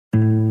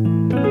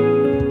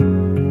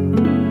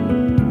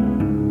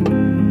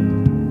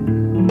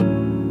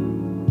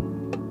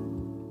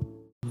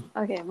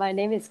Okay, my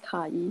name is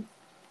Kai.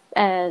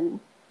 And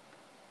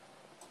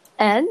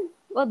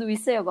what do we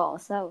say about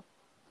ourselves?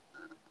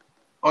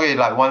 Okay,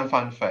 like one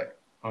fun fact.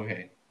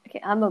 Okay.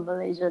 Okay, I'm a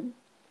Malaysian.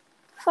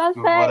 Fun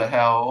Dude, what the fact.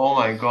 hell? Oh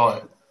my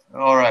god.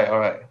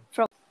 Alright.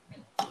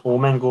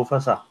 Old man go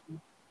first.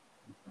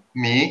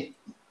 Me?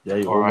 Yeah,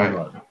 you Alright.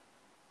 old man.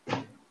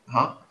 What?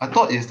 Huh? I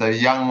thought it's the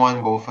young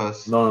one go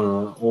first.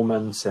 No. Old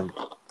man same.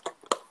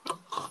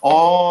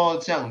 Oh,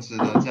 这样子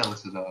的。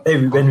Hey,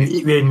 when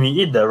Okay. we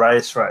eat the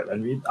rice, right,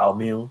 and we eat our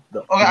meal,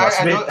 Okay,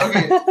 I don't.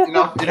 Okay,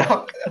 enough.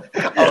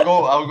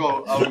 I'll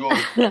go.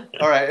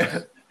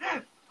 Alright.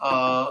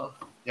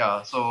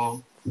 Yeah.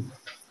 So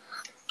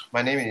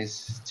my name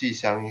is Ji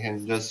Xiang. You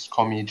can just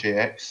call me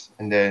JX.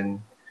 And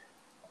then,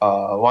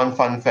 one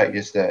fun fact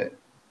is that,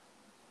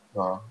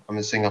 I'm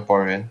a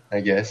Singaporean,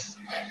 I guess.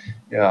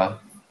 Yeah.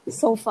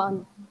 So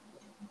fun.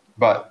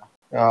 But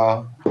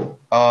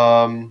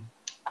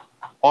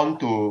on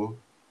to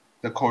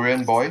the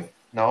Korean boy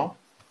now.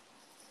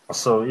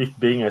 So if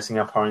being a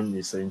Singaporean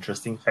is an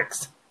interesting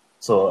fact,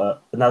 so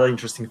another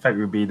interesting fact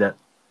would be that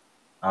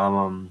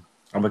I'm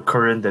a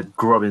Korean that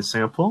grew up in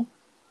Singapore.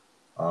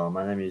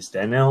 My name is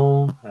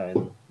Daniel,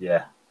 and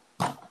yeah,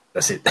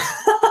 that's it.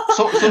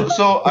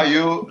 So are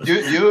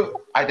you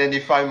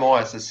identify more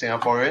as a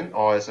Singaporean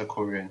or as a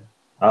Korean?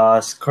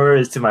 Korea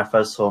is still my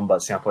first home,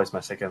 but Singapore is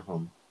my second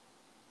home.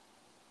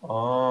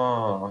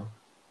 Oh,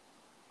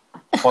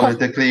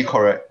 politically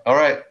correct. All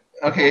right.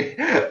 Okay.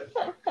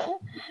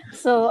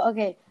 So,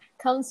 okay,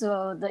 comes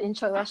to the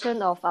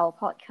introduction of our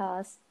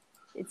podcast.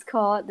 It's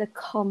called the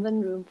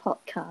Common Room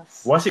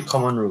Podcast. What's your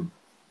common room?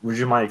 Would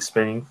you mind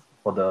explaining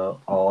for our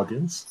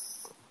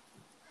audience?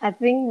 I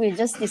think we're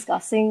just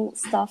discussing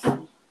stuff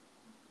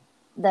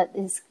that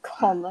is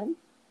common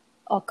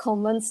or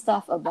common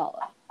stuff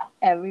about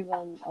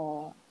everyone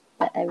or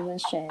that everyone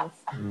shares.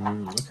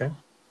 Okay.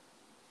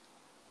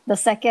 The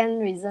second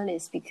reason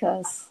is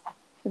because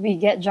we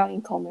get drunk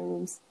in common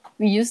rooms.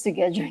 We used to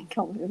get drunk in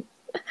common rooms.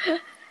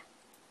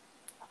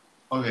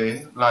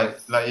 Okay,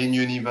 like in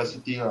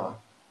university lah.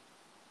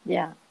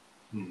 Yeah.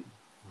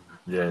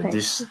 Yeah,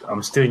 Thanks.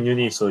 I'm still in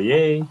uni, so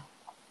yay.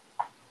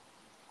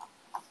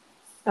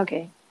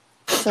 Okay.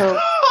 So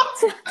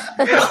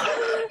Thanks,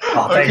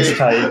 Okay.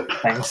 Kai.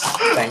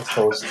 Thanks,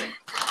 host.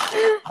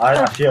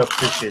 I feel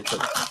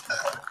appreciated.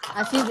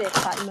 I feel the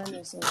excitement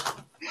also.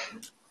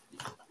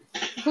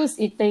 Who's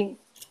eating?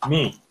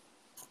 Me,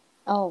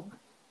 Oh,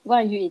 what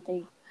are you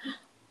eating?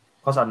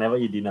 because I never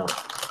eat dinner.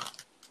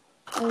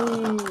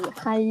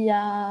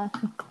 Hiya.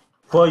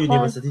 Poor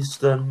university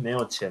student 没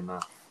有钱啊，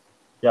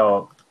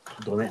要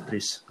donate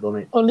please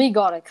donate. Only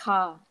got a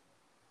car.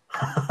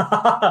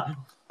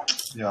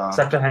 Yeah.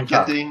 Second-hand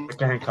car.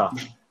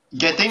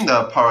 Getting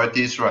the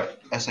priorities right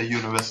as a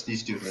university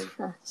student.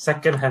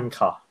 Second-hand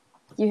car.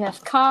 You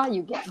have car,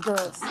 you get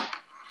girls.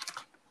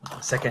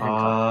 Second-hand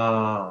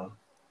car.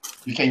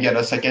 You can get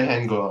a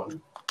second-hand girl.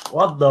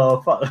 What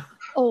the fuck?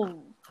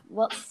 Oh,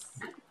 what's...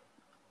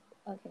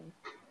 Okay.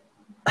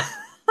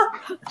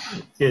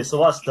 Okay, so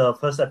what's the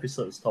first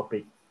episode's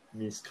topic,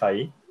 Miss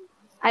Kai?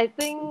 I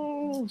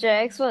think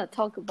Jax want to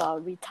talk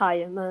about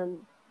retirement.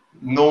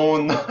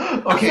 No.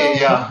 Okay,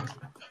 So- yeah.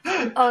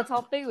 Our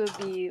topic will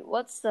be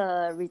what's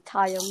the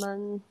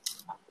retirement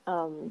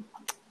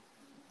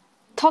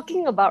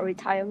talking about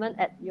retirement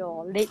at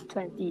your late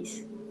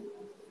 20s.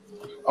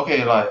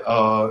 Okay,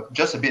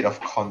 just a bit of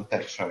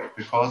context, right?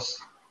 Because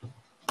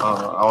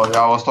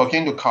I was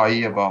talking to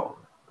Kai about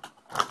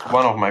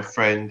one of my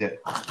friend that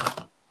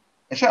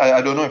actually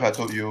I don't know if I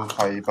told you,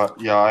 Kai,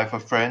 but yeah, I have a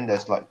friend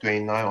that's like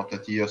 29 or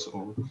 30 years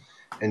old,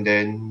 and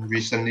then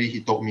recently he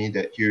told me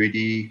that he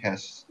already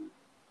has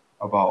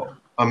about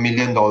 $1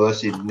 million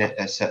in net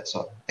assets,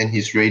 and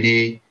he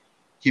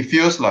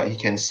feels like he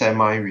can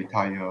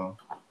semi-retire,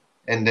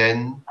 and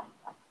then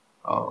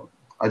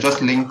I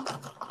just linked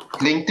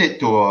it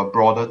to a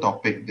broader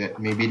topic that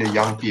maybe the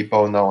young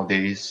people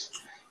nowadays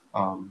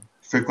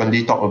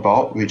frequently talk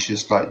about, which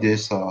is like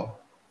this,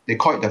 they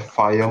call it the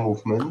FIRE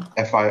movement,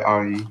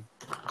 FIRE,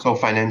 so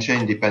financial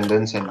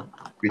independence and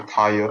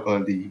retire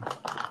early.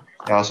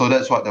 Yeah, so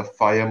that's what the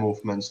FIRE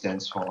movement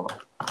stands for.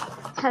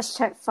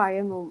 Hashtag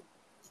fire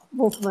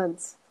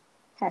movements.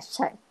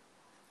 Hashtag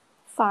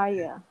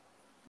fire.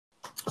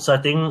 So I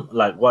think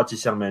like what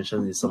Jixiang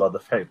mentioned is about the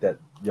fact that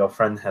your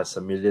friend has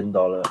 $1 million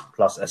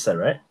plus asset,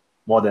 right?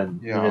 More than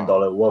 $1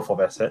 million worth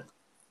of asset.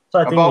 So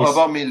I think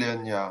About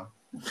million, yeah.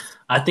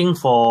 I think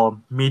for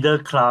middle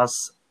class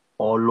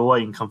or lower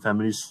income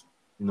families,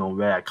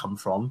 where I come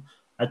from,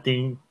 I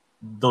think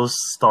those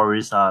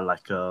stories are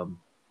like a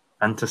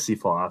fantasy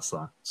for us.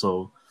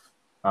 So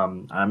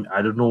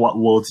I don't know what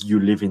world you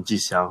live in,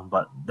 Jixiang,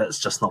 but that's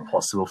just not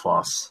possible for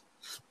us.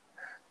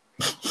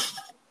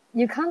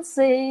 You can't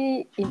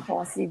say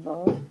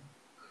impossible,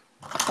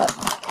 but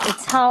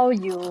it's how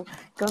you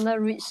gonna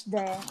reach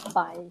there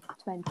by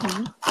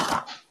 20.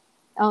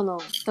 Oh no,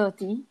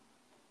 30.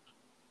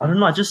 I don't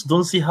know. I just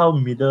don't see how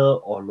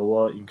middle or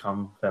lower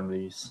income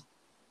families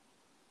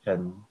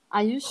can.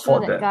 Are you sure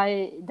afford that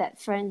guy,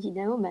 that friend, he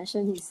never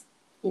mentioned he's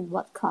in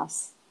what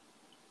class?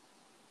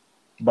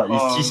 but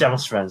it's Ji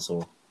Xiang's friend,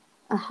 so.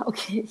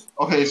 Okay.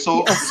 Okay,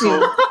 so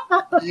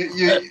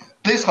you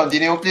please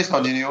continue.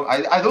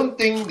 I don't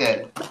think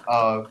that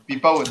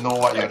people would know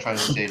what you're trying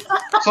to say.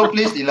 So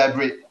please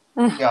elaborate.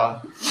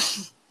 Yeah.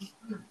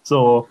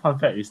 So fun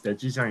fact is that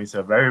Ji Xiang is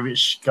a very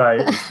rich guy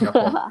in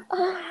Singapore.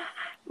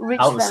 Rich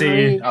I would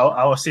family. say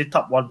I would say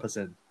top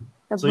 1%.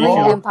 The So Bling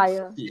if you-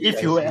 Empire.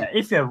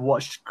 If you have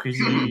watched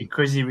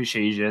Crazy Rich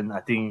Asian,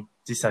 I think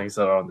Ji Xiang is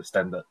around the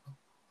standard.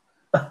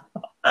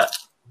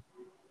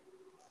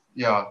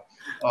 Yeah.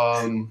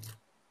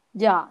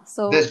 Yeah.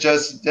 So. That's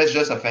just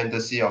a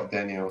fantasy of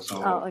Daniel.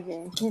 So Oh,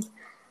 okay.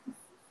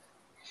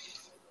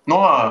 no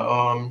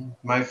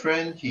my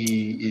friend,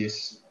 he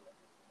is,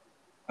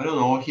 I don't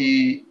know,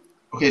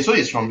 so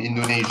he's from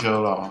Indonesia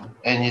lah,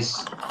 and his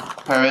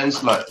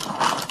parents like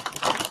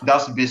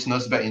does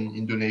business back in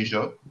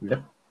Indonesia.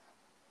 Yep.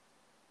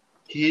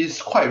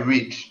 He's quite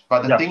rich,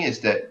 but the Yeah. thing is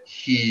that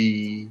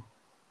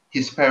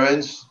his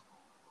parents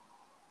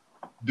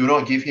do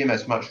not give him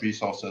as much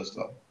resources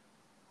lah.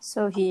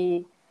 So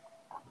he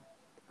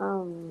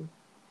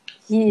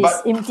is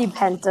But-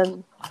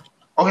 independent.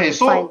 Okay,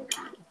 so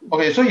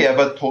Fine. so he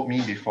ever told me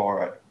before,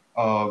 right?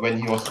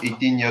 When he was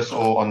 18 years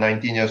old or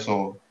 19 years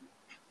old,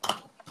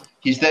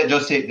 his dad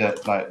just said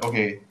that like,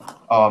 okay,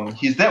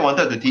 his dad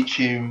wanted to teach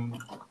him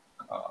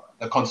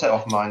the concept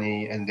of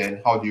money and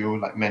then how do you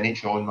like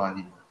manage your own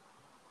money.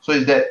 So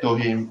his dad told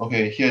him,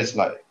 okay, here's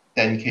like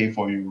 10K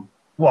for you.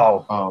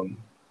 Wow.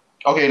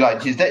 Okay,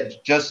 like his dad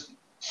just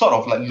sort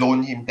of like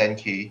loaned him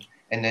 10K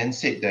and then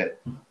said that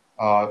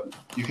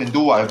you can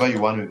do whatever you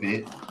want with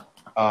it.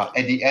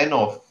 At the end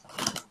of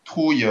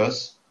 2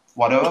 years,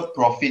 whatever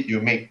profit you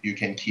make, you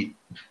can keep.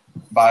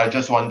 But I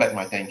just want back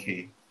my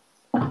 10K.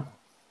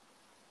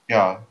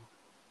 Yeah.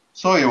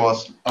 So it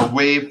was a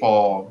way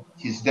for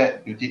his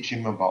dad to teach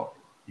him about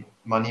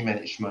money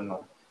management.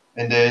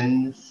 And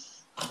then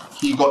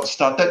he got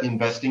started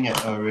investing at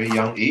a very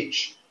young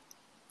age,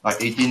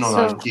 like 18 or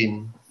So-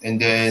 19. And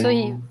then So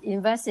he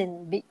invests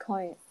in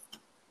Bitcoin.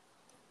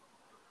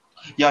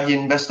 yeah, he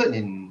invested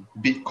in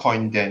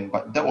Bitcoin then,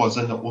 but that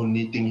wasn't the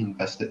only thing he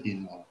invested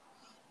in.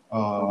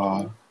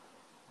 I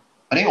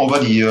think over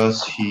the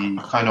years he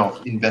kind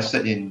of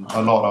invested in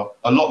a lot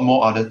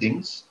more other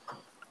things,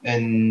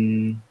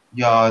 and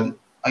yeah,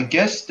 I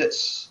guess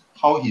that's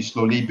how he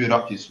slowly built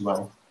up his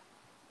wealth.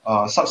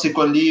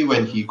 Subsequently,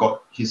 when he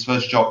got his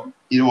first job,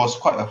 it was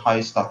quite a high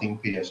starting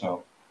pay as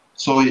well.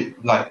 So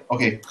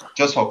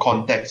just for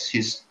context,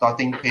 his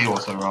starting pay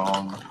was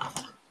around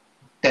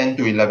 10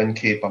 to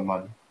 11K per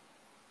month.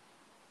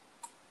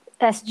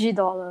 SG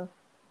dollar.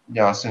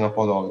 Yeah,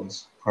 Singapore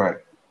dollars,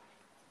 correct.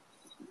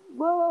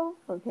 Whoa.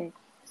 Okay.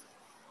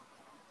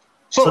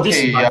 So this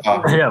okay, is my,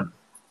 yeah.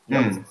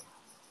 yeah.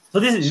 So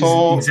this is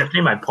So-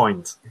 exactly my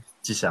point,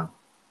 Ji Xiang.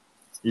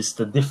 It's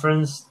the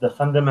difference, the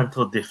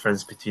fundamental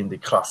difference between the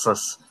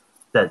classes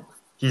that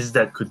his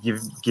dad could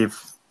give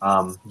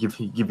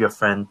your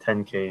friend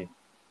 10K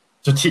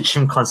to teach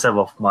him concept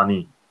of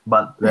money.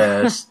 But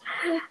whereas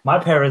my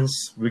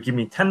parents will give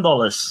me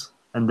 $10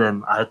 and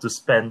then I had to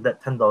spend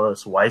that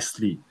 $10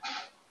 wisely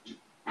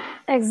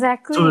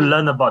Exactly. to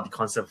learn about the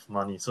concept of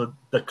money. So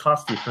the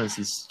class difference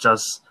is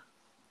just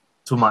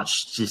too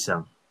much, Ji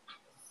Xiang.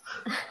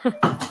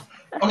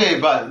 Okay,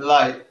 but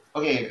like,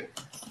 okay,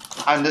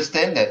 I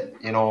understand that,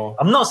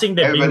 I'm not saying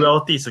that being Everybody-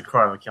 wealthy is a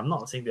crime, okay? I'm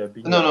not saying that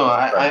being No,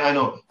 wealthy is a crime. I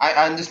know. I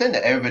understand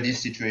that everybody's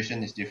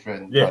situation is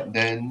different. Yeah. But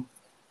then,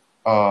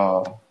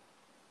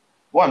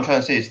 what I'm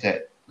trying to say is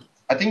that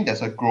I think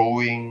there's a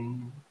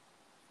growing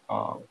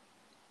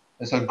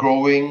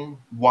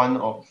one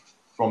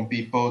from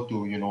people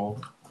to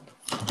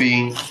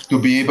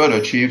be able to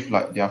achieve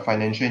like their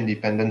financial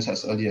independence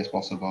as early as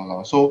possible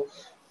lah. So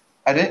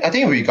I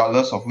think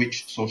regardless of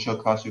which social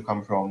class you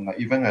come from, like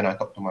even when I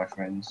talk to my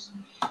friends,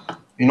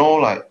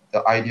 like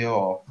the idea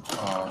of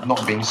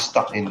not being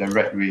stuck in the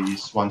rat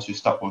race once you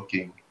start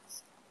working.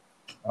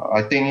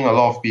 I think a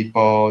lot of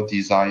people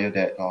desire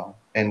that,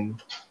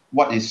 and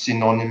what is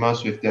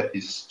synonymous with that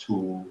is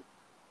to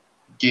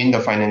gain the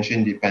financial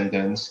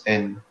independence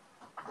and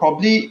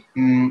probably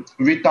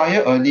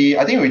retire early.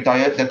 I think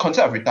the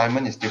concept of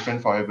retirement is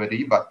different for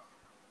everybody, but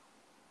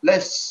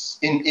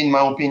in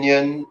my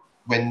opinion,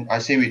 when I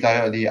say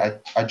retire early,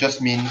 I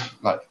just mean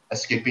like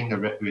escaping the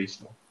rat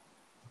race.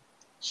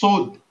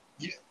 So,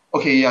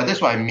 okay, yeah,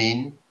 that's what I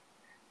mean.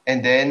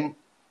 And then,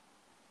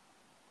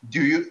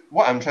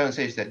 what I'm trying to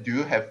say is that do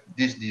you have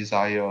this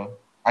desire?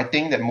 I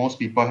think that most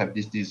people have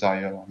this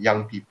desire,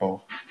 young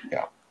people.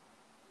 Yeah.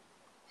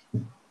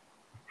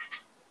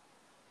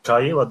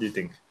 Kai, what do you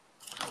think?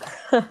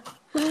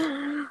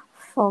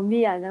 For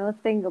me, I never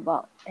think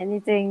about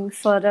anything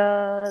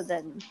further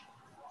than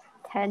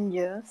 10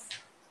 years.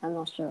 I'm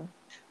not sure.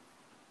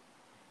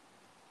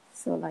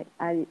 So like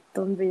I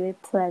don't really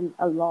plan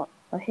a lot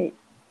ahead.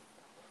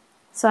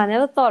 So I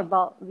never thought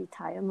about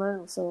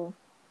retirement also.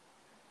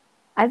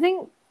 I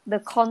think the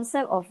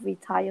concept of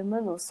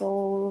retirement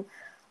also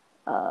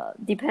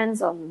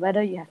depends on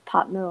whether you have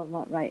partner or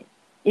not, right?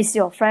 Is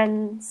your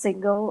friend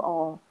single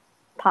or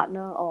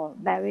partner or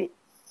married?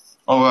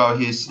 Oh well,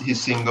 he's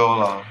single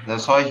lah.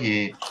 That's why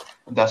he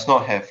does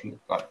not have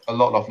like a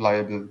lot of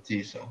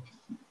liabilities.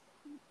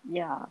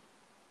 Yeah,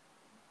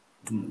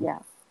 Mm. yeah,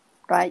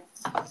 right.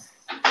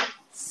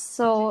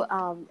 So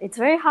it's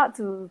very hard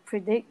to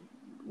predict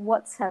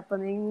what's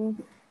happening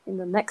in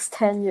the next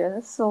 10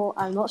 years. So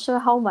I'm not sure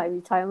how my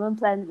retirement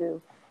plan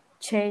will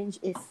change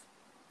if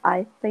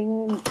I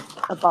think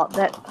about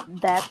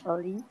that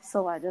early.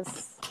 So I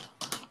just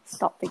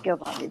stop thinking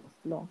about it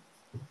long.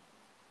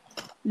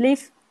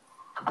 Live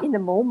in the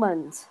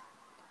moment,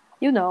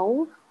 you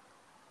know.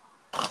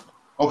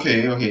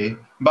 Okay.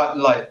 But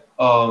like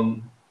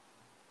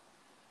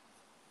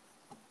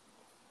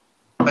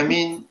I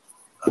mean,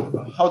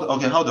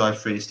 how do I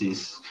phrase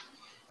this?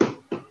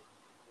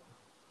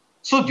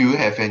 So do you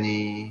have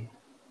any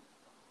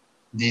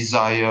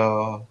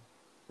desire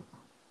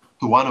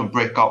to want to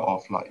break out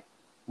of like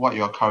what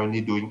you're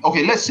currently doing?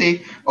 Let's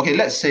say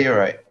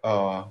right,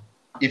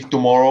 if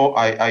tomorrow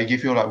I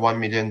give you like $1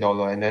 million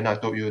and then I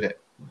told you that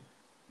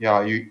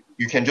yeah, you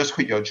can just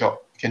quit your job,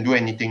 you can do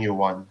anything you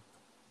want.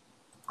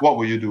 What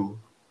will you do?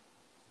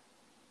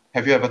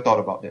 Have you ever thought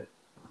about that?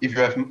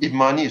 If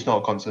money is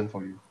not a concern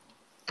for you.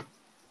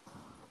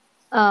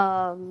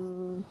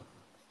 Um,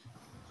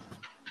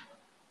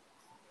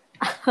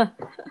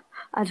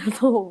 I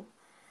don't know.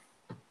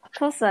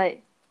 Cause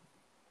like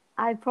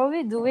I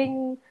probably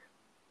doing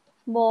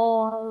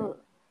more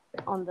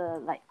on the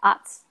like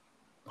arts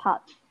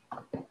part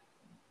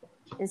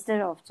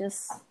instead of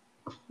just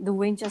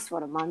doing just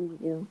for the money,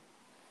 you know.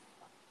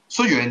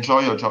 So you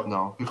enjoy your job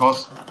now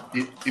because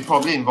it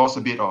probably involves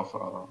a bit of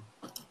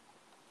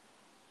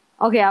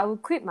Okay, I will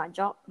quit my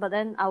job, but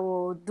then I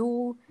will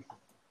do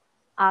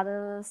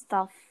other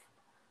stuff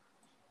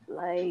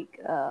like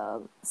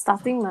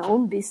starting my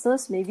own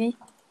business maybe,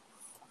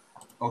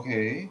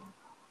 okay.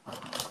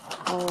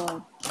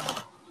 or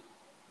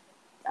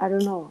I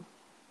don't know.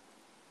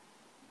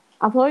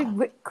 I'll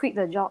probably quit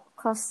the job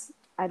because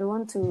I don't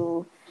want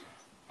to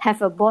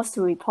have a boss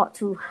to report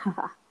to.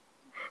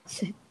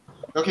 Shit.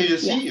 Okay,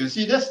 Yeah. you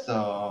see that's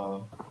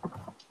the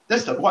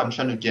what I'm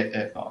trying to get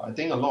at. I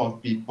think a lot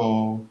of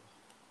people,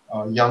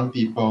 young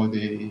people,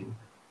 they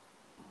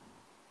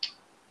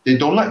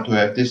don't like to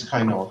have this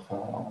kind of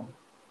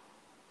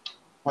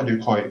what do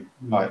you call it?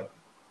 Like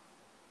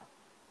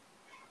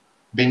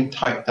being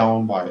tied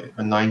down by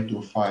a 9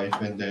 to 5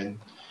 and then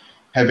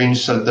having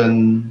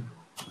certain,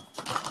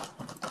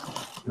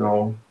 you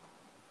know,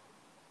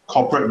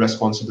 corporate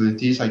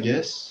responsibilities, I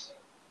guess.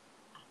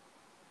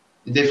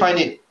 They find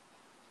it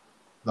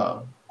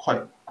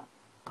quite.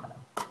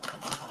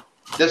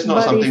 That's not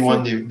But something if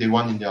one you they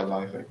want in their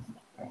life. Right?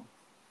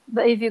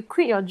 but if you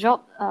quit your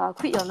job,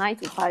 quit your 9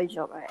 to 5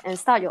 job, right, and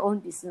start your own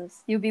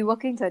business, you'll be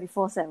working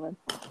 24/7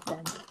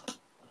 then.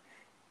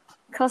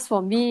 Because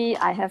for me,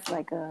 I have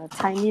like a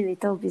tiny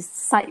little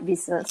side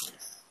business.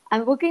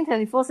 I'm working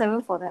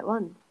 24/7 for that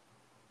one.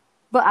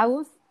 But I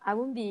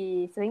won't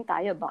be feeling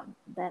tired about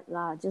that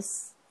lah.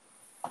 Just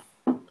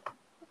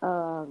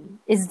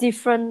it's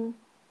different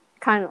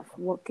kind of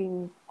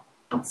working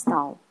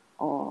style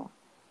or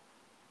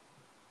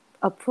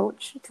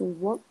approach to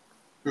work.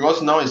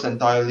 Because now it's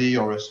entirely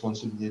your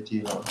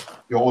responsibility,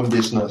 your own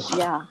business.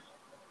 Yeah.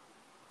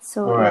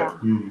 So All right.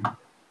 yeah.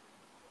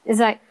 It's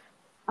like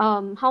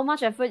how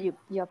much effort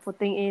you're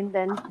putting in,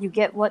 then you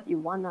get what you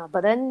want.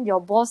 But then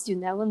your boss, you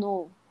never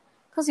know.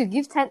 Because you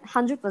give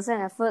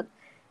 100% effort,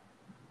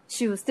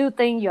 she will still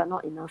think you're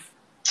not enough.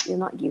 You're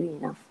not giving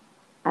enough.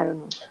 I don't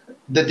know.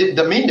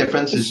 The main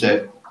difference Is is she?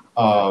 that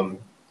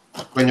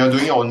when you're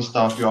doing your own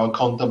stuff, you're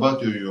accountable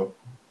to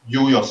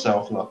you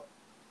yourself.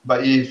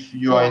 But if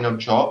you are in a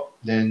job,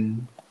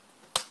 then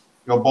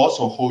your boss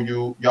will hold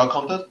you, you're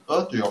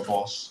accountable to your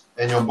boss,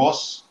 and your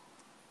boss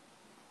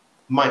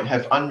might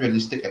have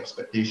unrealistic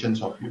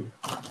expectations of you,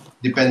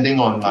 depending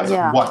on like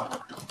Yeah.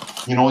 what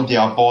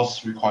their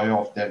boss require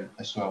of them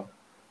as well.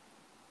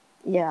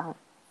 Yeah.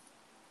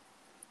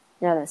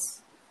 Yeah,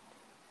 that's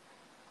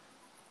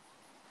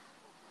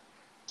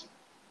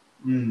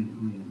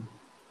Mm-hmm.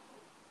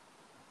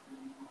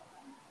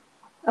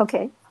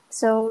 okay.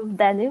 So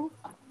Daniel,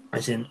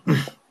 As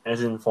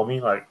in for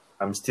me, like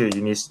I'm still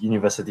a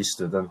university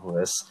student who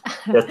has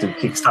yet to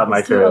kickstart my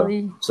It's still career.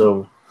 early.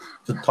 So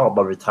to talk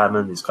about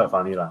retirement is quite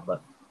funny lah.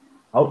 But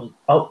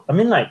I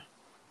mean like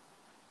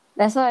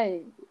that's why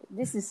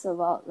this is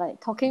about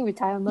like talking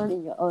retirement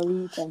in your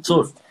early 20s.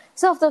 So-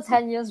 So after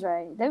 10 years,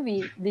 right, then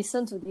we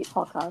listen to the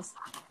podcast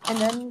and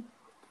then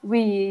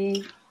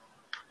we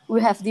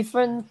have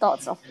different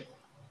thoughts of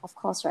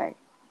course, right?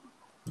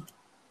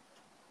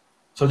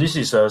 So this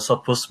is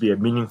supposed to be a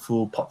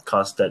meaningful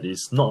podcast that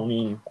is not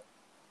only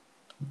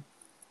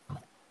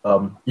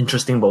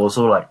interesting but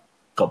also like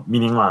got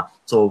meaning lah.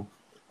 So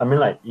I mean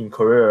like in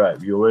Korea, right,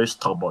 we always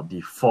talk about the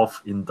fourth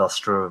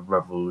industrial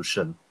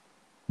revolution,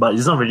 but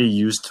it's not really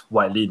used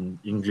widely in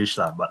English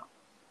lah. But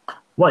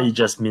what it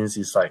just means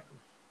is like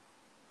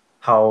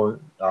how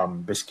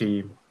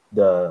basically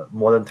the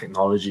modern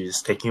technology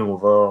is taking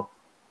over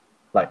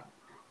like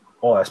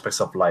all aspects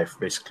of life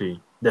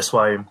basically. That's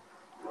why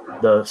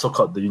the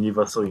so-called the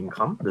universal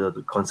income,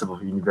 the concept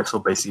of universal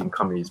basic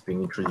income is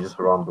being introduced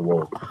around the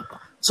world.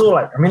 So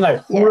like, I mean,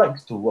 like, who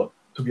likes to work?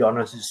 To be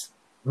honest, it's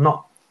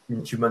not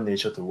in human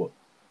nature to work.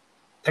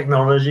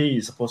 Technology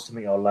is supposed to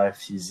make our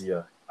lives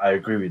easier. I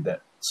agree with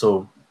that.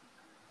 So,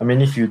 I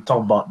mean, if you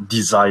talk about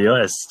desire,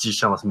 as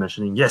Jishan was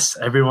mentioning, yes,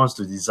 everyone wants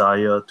to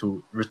desire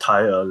to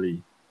retire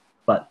early,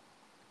 but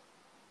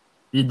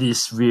it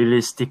is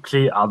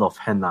realistically out of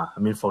hand. I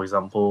mean, for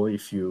example,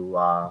 if you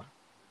are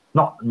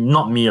not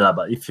me,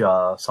 but if you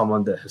are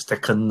someone that has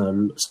taken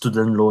a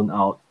student loan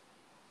out,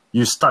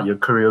 you start your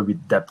career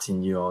with debt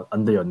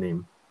under your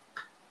name.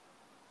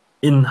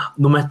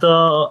 No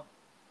matter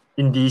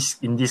in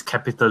this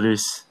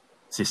capitalist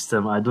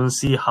system, I don't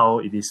see how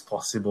it is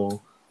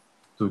possible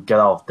to get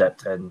out of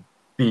debt and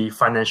be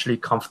financially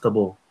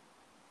comfortable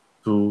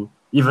to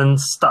even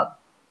start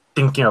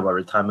thinking about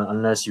retirement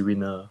unless you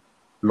win a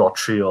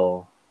lottery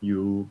or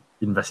you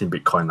invest in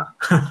Bitcoin.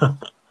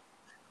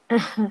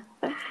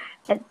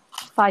 At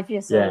 5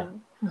 years old.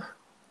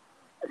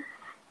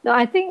 No,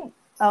 I think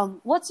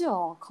what's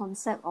your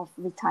concept of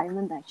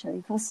retirement actually?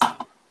 Because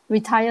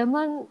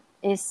retirement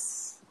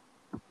is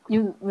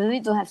you really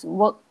don't have to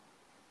work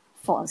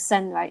for a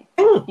cent, right?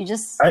 You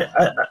just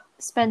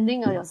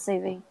spending or your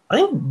saving. I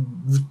think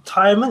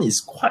retirement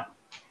is quite.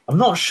 I'm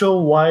not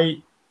sure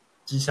why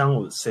Jixiang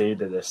would say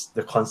that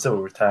the concept of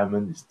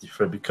retirement is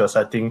different, because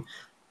I think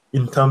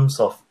in terms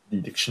of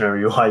the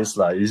dictionary wise,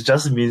 it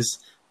just means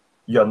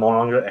you're no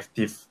longer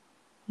active.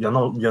 You're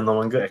no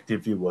longer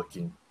actively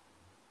working.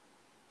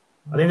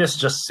 I think that's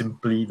just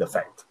simply the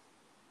fact.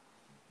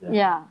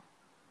 Yeah.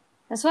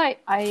 That's why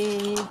I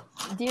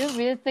didn't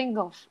really think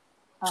of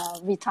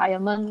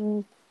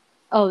retirement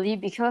early,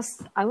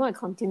 because I want to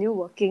continue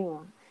working.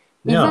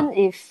 Even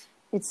if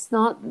it's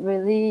not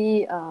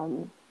really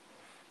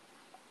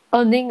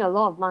earning a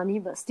lot of money,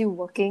 but still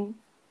working.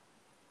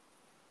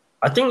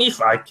 I think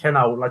if I can,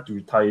 I would like to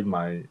retire in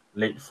my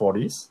late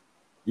 40s,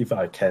 if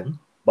I can.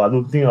 But I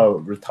don't think I'll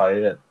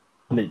retire at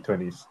late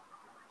 20s.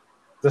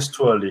 That's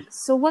too early.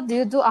 So what do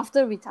you do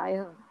after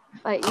retire?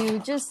 Like you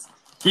just...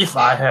 If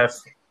I have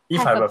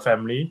a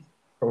family,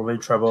 probably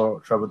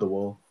travel the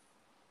world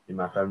in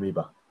my family.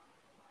 But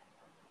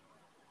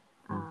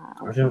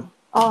okay.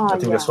 I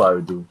think that's what I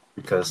would do,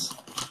 because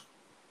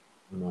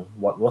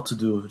what to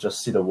do?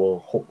 Just see the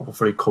world.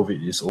 Hopefully,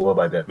 COVID is over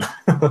by then.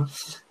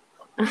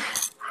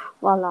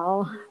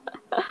 Walao.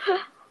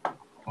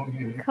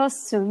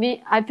 Because to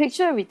me, I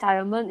picture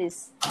retirement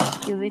is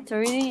you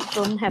literally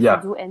don't have to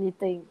do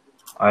anything.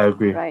 I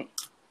agree. Right.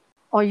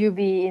 Or you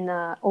be in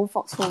an old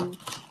folks home.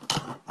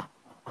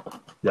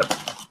 Yep.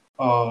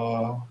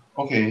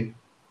 Okay.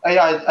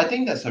 I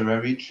think that's a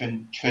very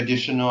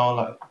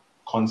traditional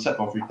concept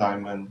of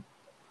retirement.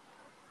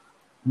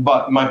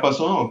 But my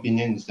personal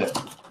opinion is that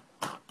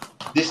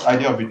this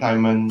idea of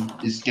retirement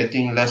is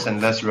getting less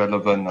and less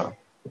relevant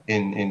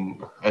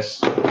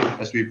as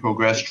we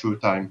progress through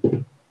time.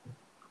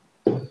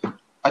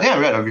 I think I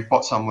read a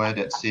report somewhere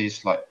that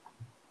says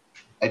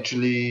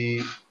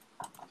actually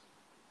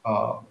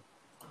I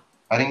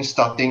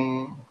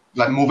think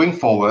moving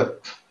forward,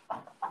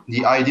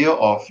 the idea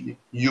of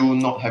you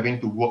not having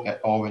to work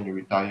at all when you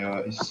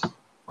retire is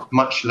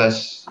much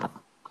less.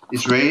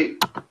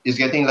 It's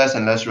getting less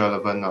and less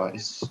relevant now.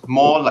 It's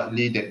more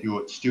likely that you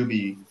would still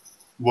be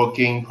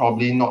working,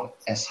 probably not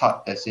as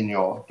hard as in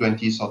your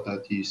 20s or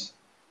 30s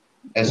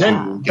as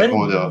you get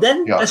older.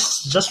 Then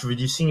that's just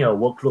reducing your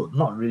workload,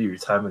 not really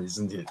retirement,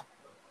 isn't it?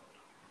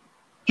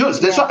 Yes,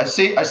 that's why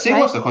I say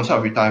what's the concept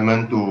of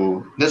retirement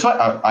that's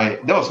why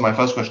that was my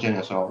first question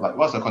as well.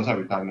 What's the concept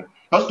of retirement?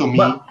 Because to me,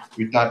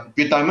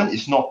 retirement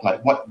is not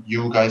like what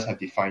you guys have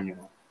defined,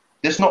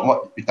 That's not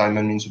what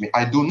retirement means to me.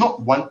 I do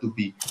not want to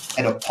be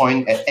at a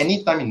point at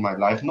any time in my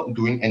life not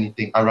doing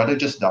anything. I'd rather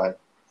just die.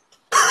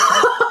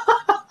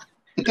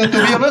 to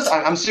be honest,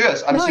 I'm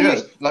serious. I'm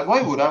serious.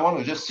 Why would I want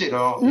to just sit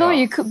around? No,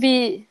 you could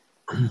be...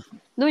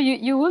 No,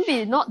 you wouldn't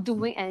be not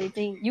doing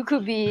anything. You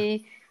could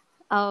be...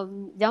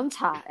 yum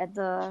cha at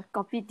the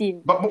coffee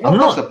team. But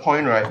what's the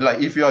point, right?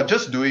 If you are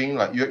just doing,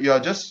 you're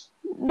just...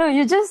 No,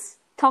 you're just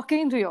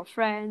talking to your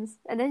friends,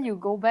 and then you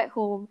go back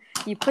home,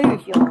 you play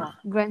with your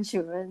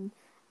grandchildren,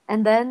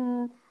 and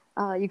then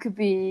you could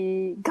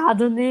be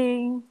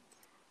gardening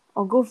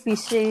or go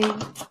fishing.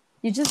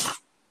 You just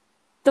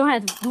don't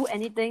have to do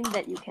anything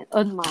that you can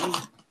earn money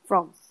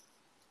from.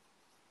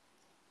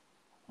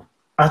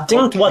 I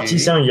think what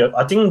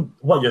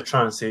you're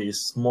trying to say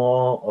is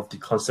more of the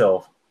concept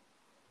of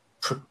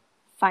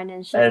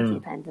financial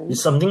independence.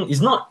 It's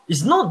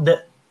not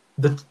that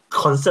the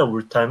concept of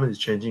retirement is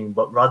changing,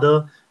 but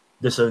rather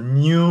there's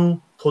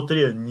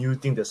totally a new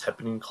thing that's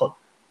happening called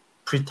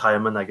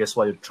pre-retirement. I guess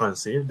what you're trying to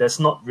say. That's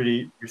not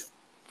really just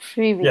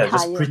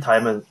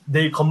pre-retirement.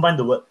 They combine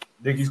the word.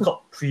 It's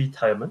called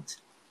pre-retirement.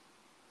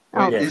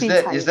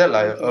 Is that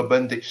like an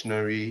Urban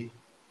Dictionary?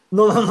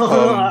 No.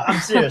 I'm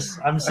serious.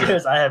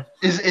 I have.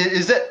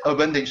 Is that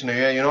Urban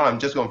Dictionary? I'm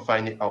just gonna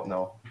find it out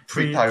now.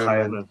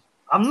 Pre-retirement.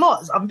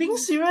 I'm being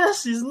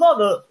serious. It's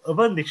not a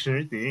Urban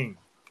Dictionary thing.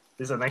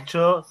 It's an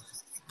actual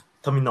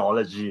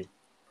terminology.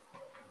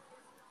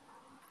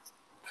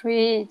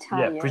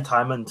 Pre-retire.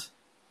 Retirement.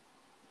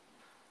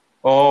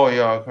 Oh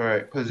yeah,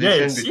 correct. Yeah,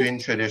 Position see? between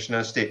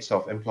traditional states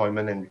of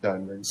employment and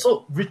retirement.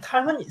 So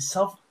retirement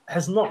itself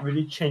has not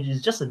really changed.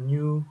 It's just a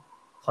new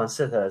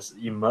concept that has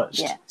emerged.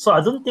 Yeah. So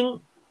I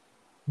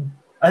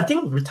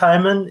think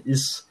retirement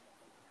is,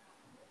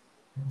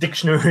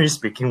 dictionary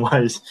speaking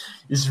wise,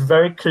 is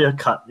very clear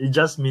cut. It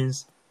just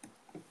means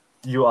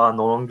you are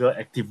no longer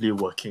actively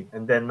working.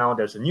 And then now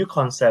there's a new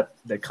concept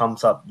that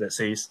comes up that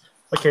says,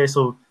 okay,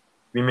 so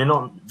we may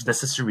not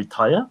necessarily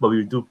retire, but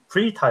we do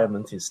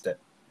pre-retirement instead.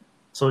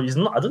 So it's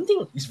not. I don't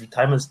think it's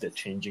retirement that's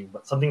changing,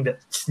 but something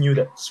that's new,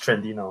 that's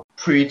trendy now.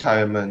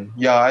 Pre-retirement.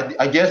 Yeah,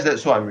 I guess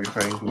that's what I'm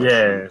referring to.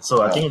 Yeah.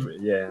 So I think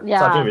So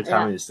I think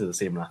retirement is still the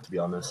same, to be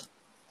honest.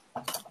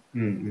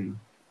 Mm-hmm.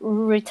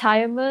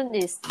 Retirement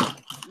is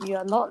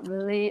you're not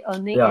really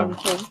earning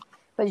anything,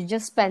 but you're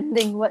just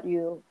spending what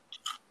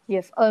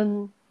you've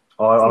earned.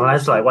 Or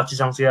unless like what you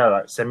say,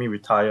 like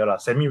semi-retire,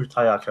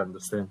 semi-retire I can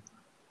understand.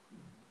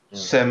 Yeah.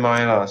 Semi.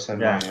 Yeah.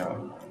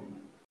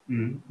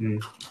 Mm-hmm.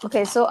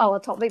 Okay, so our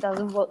topic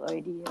doesn't work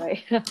already,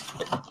 right?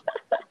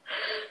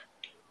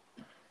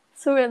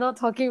 So we're not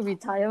talking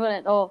retirement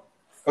at all.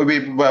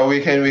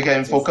 We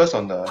can focus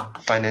on the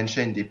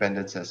financial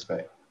independence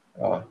aspect.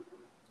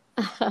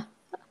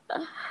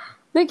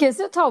 We can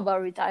still talk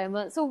about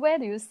retirement. So where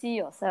do you see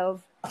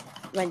yourself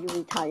when you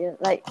retire?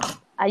 Like,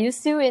 are you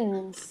still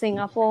in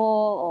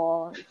Singapore,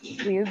 or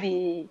will you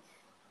be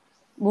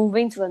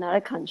moving to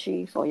another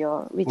country for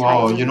your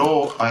retirement?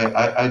 Wow,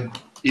 I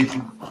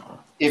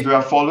if we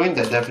are following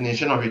that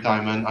definition of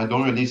retirement, I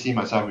don't really see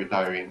myself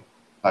retiring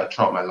like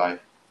throughout my life,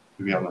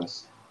 to be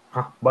honest.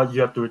 Huh? But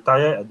you have to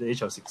retire at the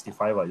age of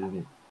 65, isn't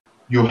it?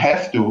 You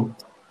have to.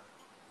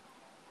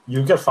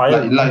 You get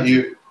fired. Like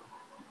you.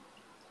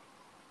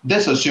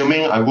 That's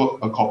assuming I work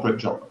a corporate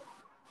job.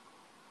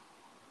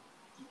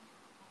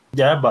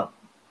 Yeah, but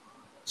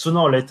sooner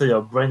or later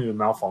your brain will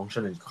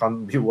malfunction and you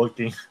can't be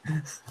working.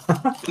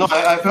 No,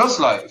 I feels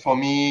like for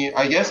me,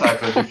 I guess I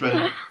have a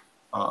different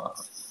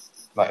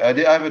I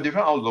have a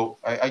different outlook.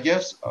 I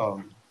guess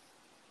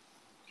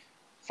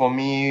for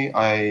me,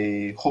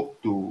 I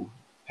hope to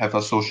have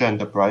a social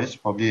enterprise,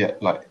 probably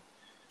at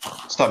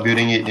start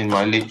building it in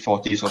my late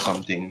 40s or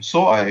something.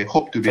 So I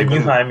hope to be Can able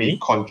you to hire me?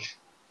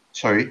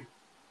 Sorry?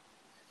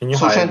 Can you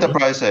Social hire me?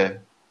 enterprise,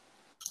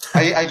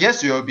 I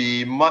guess you'll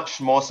be much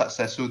more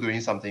successful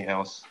doing something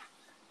else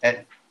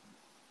at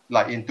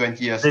in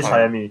 20 years Please time.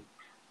 hire me.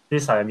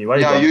 Please hire me. Why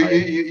Yeah,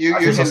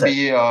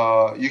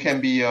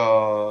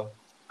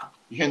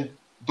 you can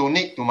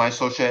donate to my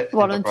social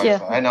Volunteer.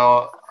 enterprise, and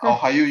I'll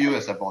hire you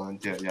as a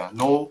volunteer. Yeah,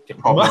 no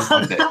problem with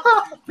that.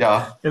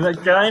 Yeah.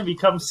 Can I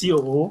become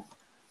COO?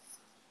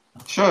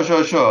 Sure.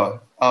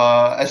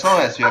 As long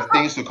as you have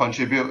things to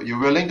contribute, you're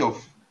willing to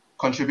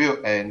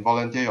contribute and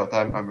volunteer your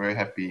time, I'm very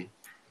happy.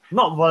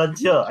 Not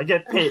volunteer. I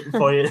get paid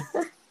for it.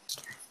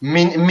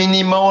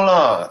 Minimal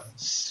lah,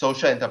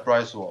 social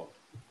enterprise work.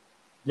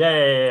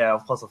 Yeah.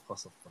 Of course.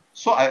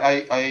 So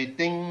I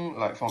think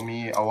for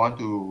me, I want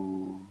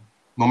to,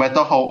 no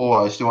matter how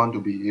old, I still want to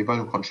be able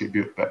to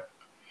contribute back,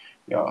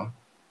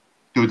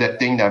 to that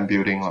thing that I'm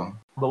building lah.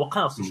 But what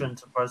kind of social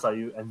enterprise are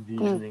you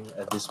envisioning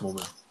at this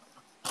moment?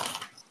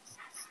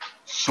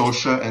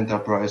 Social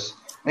enterprise.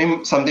 I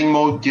mean, something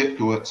more geared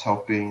towards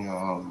helping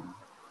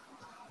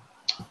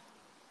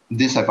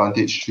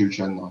disadvantaged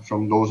children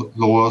from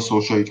lower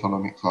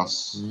socio-economic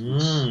class.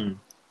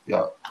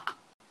 Yeah,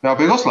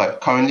 because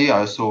currently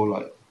I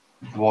also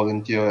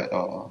volunteer at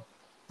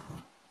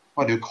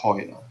what do you call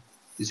it?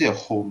 Is it a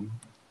home?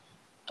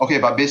 Okay,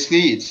 but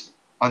basically it's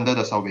under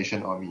the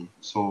Salvation Army.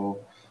 So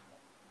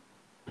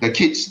the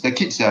kids that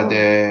are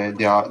there,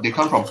 they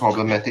come from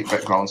problematic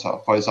backgrounds.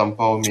 For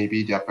example,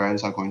 maybe their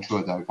parents are going through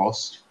a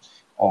divorce,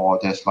 or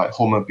there's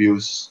home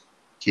abuse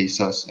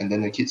cases, and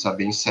then the kids are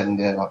being sent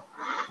there.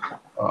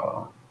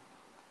 So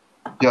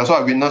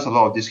I witnessed a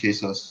lot of these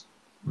cases.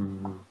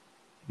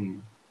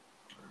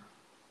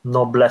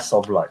 Noblesse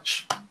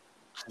oblige.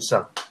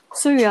 So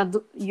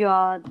you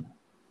are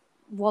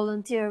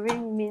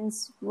volunteering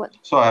means what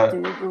So do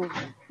you do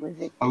with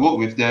it? I work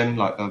with them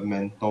like a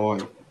mentor.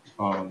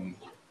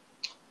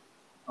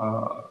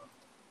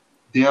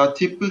 They are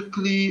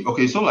typically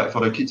so for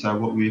the kids I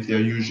work with, they're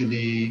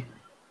usually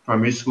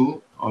primary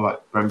school or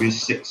primary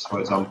 6, for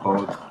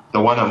example,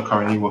 the one I'm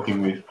currently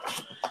working with.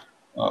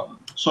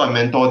 So I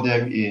mentor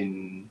them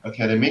in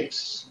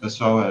academics as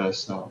well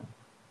as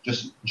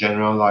just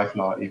general life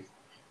If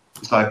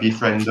it's like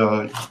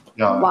befriender,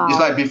 Wow. It's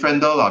like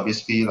befriender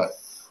basically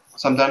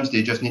sometimes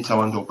they just need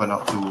someone to open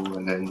up to,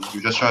 and then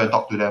you just try to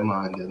talk to them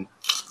and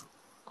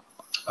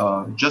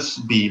then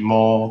just be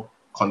more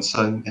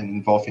concerned and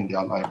involved in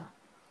their life.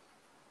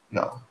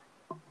 Yeah.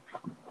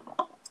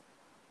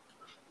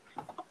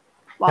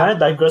 Wow. Can I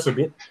digress a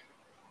bit?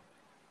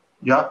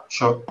 Yeah,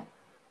 sure.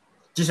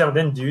 Jixiang,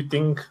 then do you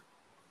think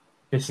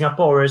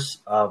Singapore always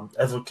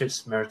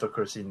advocates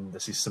meritocracy in the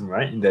system,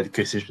 right? In the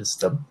education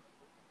system?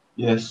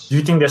 Yes. Do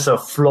you think there's a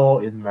flaw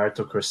in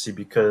meritocracy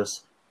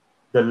because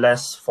the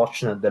less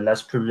fortunate, the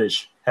less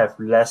privileged have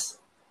less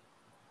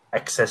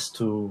access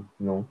to,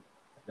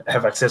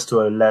 have access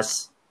to a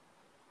less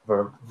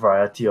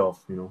variety of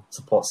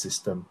support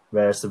system,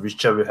 whereas the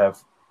richer will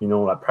have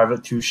like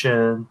private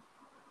tuition,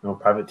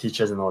 private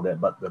teachers and all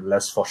that, but the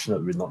less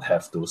fortunate will not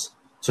have those.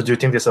 So do you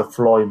think there's a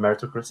flaw in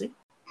meritocracy?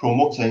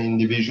 Promotes an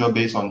individual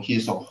based on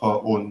his or her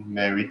own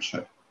merits.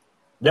 Right?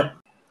 Yep.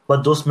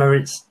 But those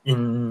merits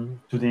in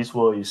today's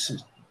world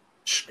is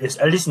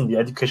at least in the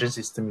education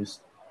system, is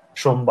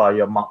shown by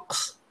your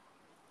marks.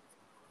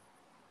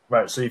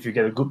 Right. So if you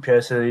get a good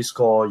PSLE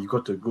score, you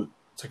go to a good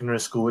secondary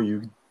school,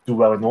 you do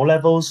well in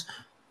O-levels,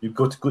 you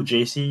go to good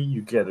JC,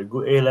 you get a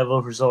good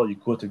A-level result, you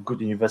go to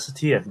good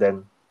university, and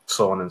then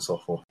so on and so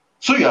forth.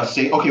 So you are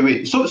saying, okay,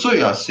 wait. So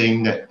you are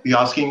saying that you're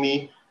asking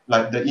me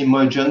like the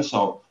emergence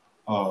of,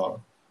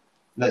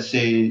 let's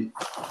say,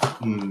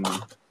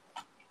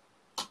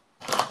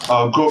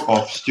 a group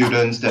of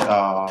students that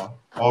are,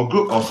 or a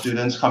group of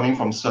students coming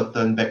from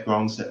certain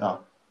backgrounds that are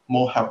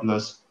more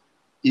helpless,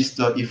 is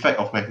the effect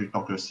of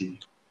meritocracy,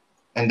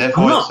 and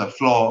therefore it's a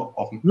flaw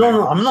of.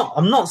 No, I'm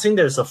not saying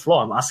there's a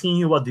flaw. I'm asking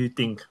you, what do you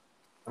think?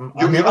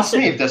 You asked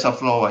me if there's a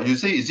flaw. You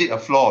say, is it a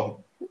flaw?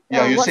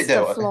 Yeah, you said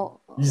that. Flaw?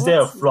 Is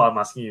there a flaw? I'm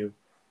asking you.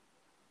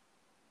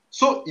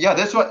 So yeah,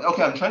 that's what.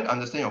 Okay, I'm trying to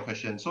understand your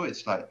question. So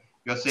it's like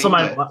you're saying.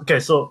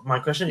 So my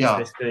question is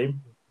basically,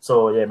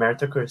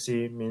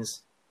 meritocracy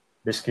means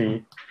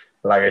basically,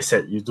 like I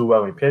said, you do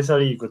well in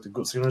PSLE, you go to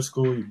good secondary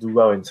school, you do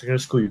well in secondary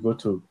school, you go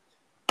to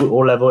good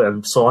O-level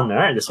and so on,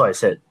 right? That's what I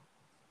said.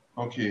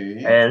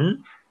 Okay.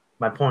 And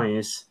my point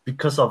is,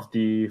 because of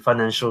the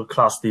financial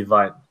class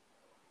divide,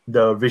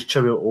 the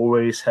richer will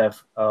always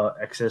have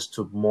access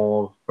to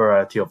more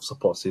variety of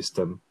support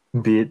system,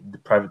 be it the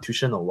private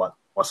tuition or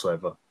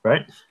whatsoever,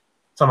 right?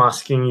 So I'm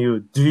asking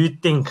you, do you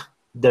think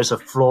there's a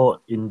flaw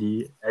in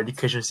the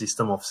education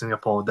system of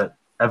Singapore that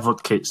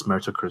advocates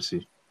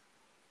meritocracy?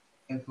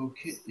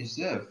 Is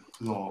there a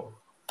flaw?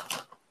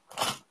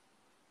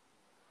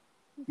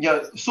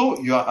 Yeah, so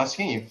you are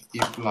asking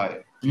if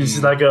like is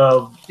it like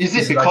a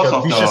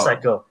vicious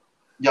cycle?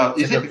 Yeah,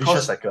 is it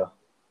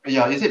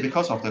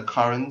because of the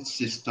current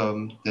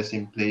system that's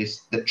in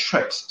place that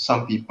traps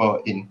some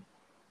people in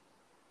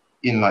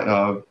like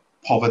a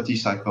poverty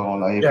cycle or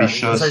like a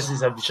vicious?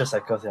 It's a vicious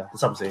cycle. Yeah,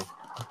 that's what I'm saying.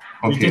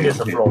 You think there's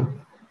a flaw?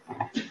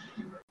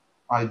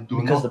 I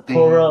do because not think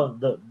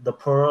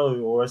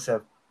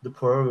the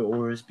poorer will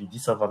always be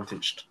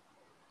disadvantaged.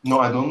 No,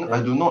 I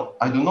do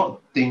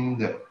not think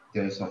that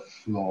there's a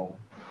flaw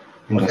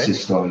in the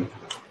system.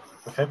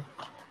 Okay.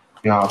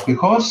 Yeah,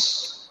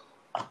 because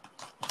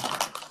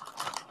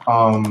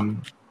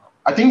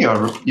I think you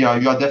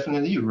are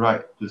definitely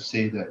right to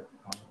say that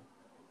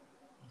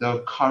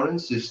the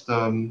current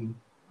system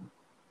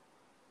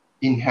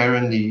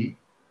inherently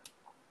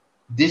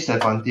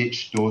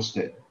disadvantage those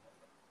that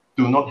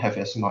do not have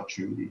as much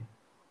really.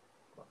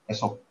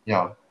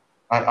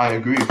 I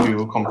agree with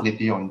you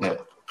completely on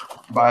that.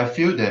 But I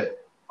feel that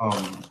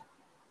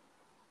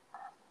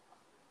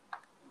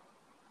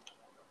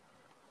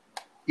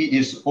it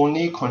is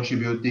only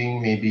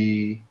contributing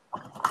maybe,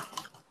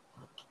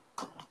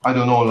 I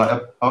don't know,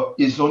 like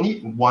it's only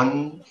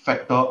one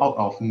factor out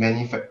of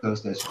many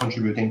factors that's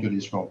contributing to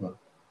this problem.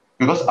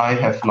 Because I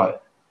have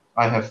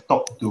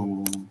talked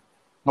to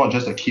not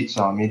just the kids,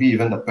 maybe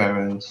even the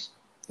parents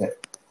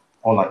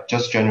or like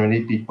just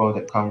generally people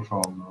that come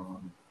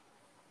from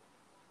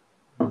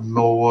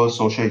lower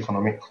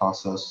socioeconomic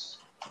classes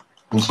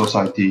in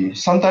society.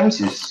 Sometimes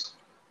it's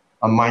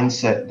a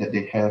mindset that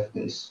they have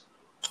that's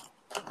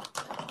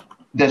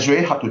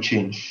very hard to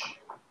change.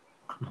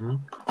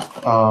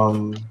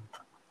 Mm-hmm.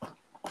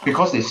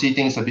 Because they see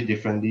things a bit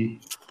differently.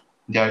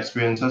 Their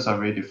experiences are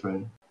very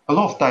different. A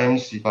lot of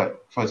times, like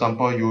for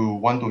example, you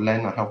want to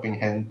lend a helping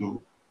hand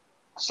to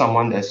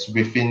someone that's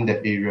within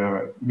that area,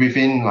 right?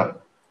 Within like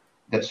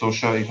that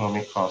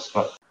socio-economic class,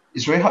 but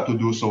it's very hard to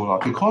do so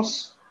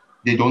because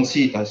they don't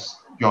see it as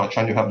you are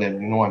trying to help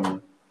them. You know what I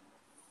mean?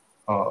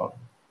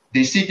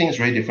 They see things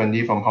very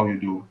differently from how you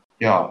do.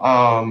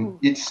 Yeah.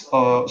 It's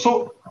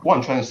so what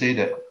I'm trying to say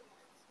that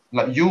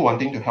like you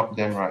wanting to help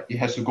them, right? It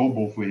has to go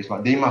both ways.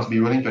 Like they must be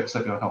willing to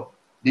accept your help.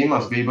 They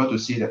must be able to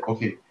see that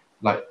okay,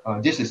 like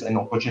this is an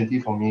opportunity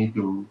for me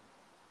to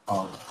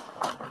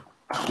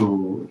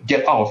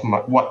get out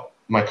of what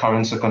my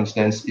current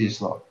circumstance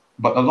is.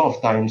 But a lot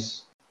of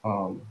times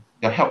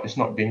their help is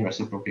not being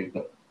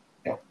reciprocated.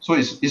 Yeah. So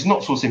it's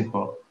not so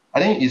simple. I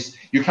think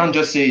you can't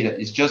just say that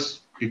it's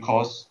just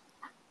because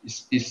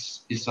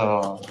it's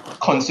a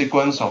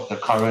consequence of the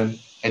current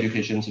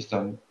education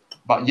system.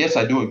 But yes,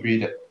 I do agree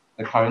that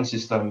the current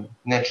system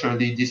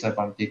naturally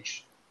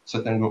disadvantage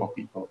certain group of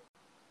people.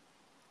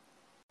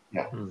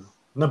 Yeah.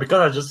 No, because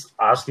I'm just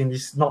asking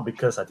this not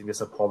because I think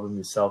there's a problem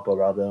itself, but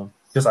rather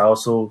because I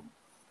also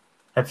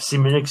have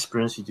similar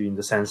experience with you in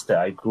the sense that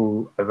I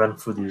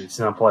went through the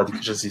Singapore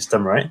education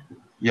system, right?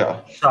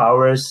 Yeah. So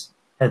ours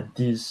had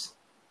this,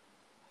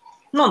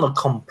 not a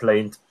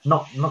complaint,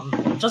 not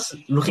just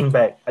looking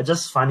back, I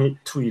just find it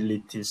too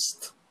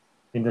elitist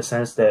in the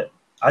sense that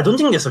I don't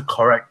think there's a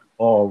correct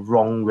or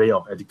wrong way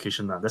of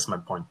education. That's my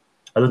point.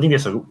 I don't think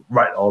there's a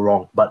right or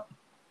wrong, but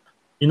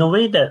in a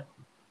way that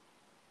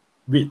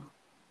with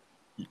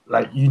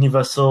like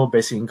universal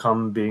basic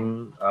income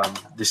being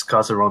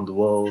discussed around the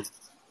world,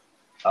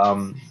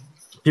 a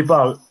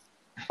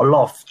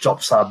lot of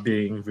jobs are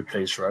being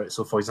replaced, right?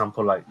 So, for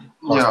example, like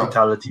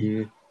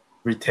hospitality,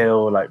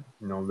 retail, like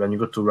when you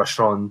go to a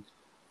restaurant,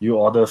 you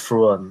order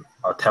through a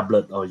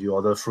tablet or you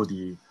order through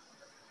the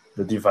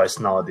device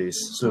nowadays.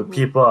 So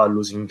people are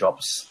losing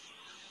jobs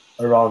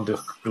around the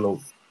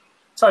globe.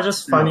 So I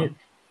just find it.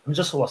 I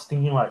just was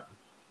thinking like,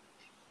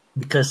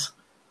 because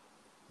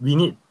we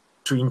need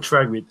to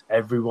interact with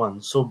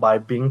everyone. So by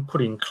being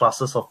put in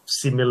classes of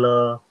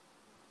similar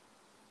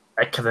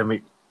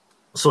academic,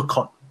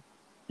 so-called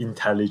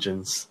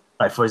intelligence,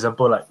 like for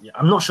example, like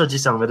I'm not sure,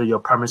 Jisang, whether your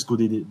primary school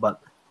did it, but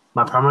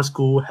my primary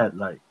school had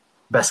like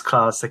best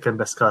class, second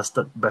best class,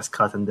 third best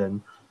class, and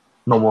then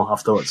no more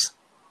afterwards.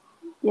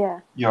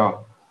 Yeah. Yeah.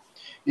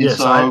 It's,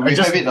 so I we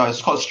just, have it.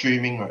 It's called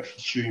streaming, right?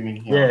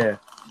 Streaming. Yeah.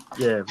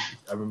 I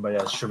remember.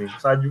 Streaming.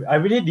 So I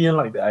really didn't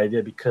like the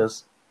idea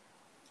because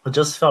I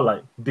just felt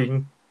like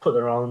being put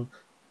around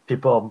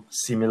people of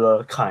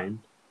similar kind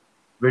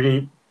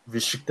really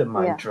restricted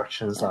my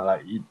interactions.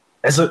 Like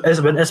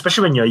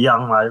especially when you're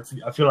young, like,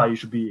 I feel like you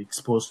should be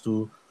exposed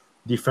to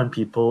different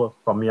people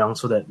from young,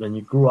 so that when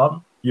you grew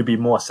up, you'll be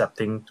more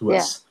accepting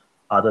towards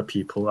other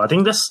people. I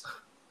think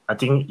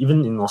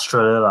even in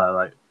Australia,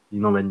 like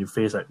when you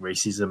face like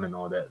racism and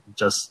all that, it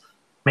just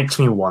makes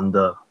me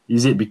wonder: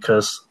 is it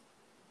because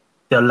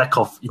their lack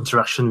of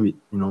interaction with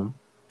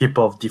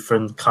people of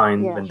different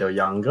kind when they're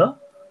younger?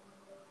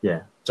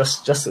 Yeah,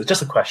 just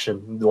a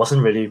question. It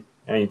wasn't really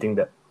anything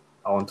that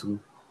I want to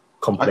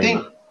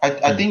complain.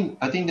 I think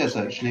that's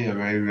actually a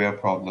very real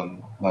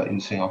problem, like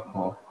in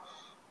Singapore.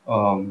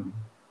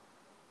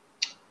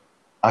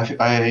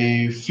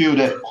 I feel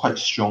that quite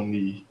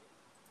strongly.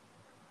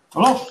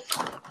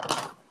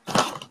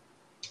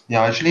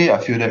 Actually, I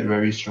feel that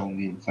very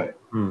strongly. In fact,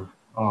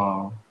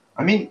 I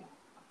mean,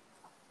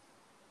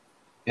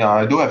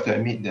 I do have to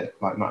admit that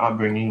like my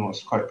upbringing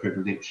was quite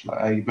privileged. Like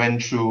I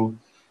went to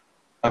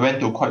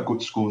quite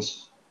good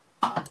schools,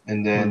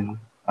 and then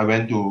I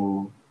went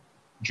to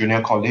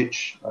junior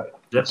college. Like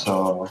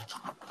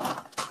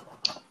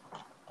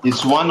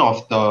it's one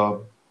of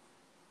the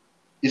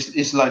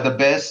it's like the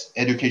best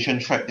education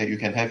track that you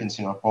can have in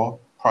Singapore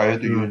prior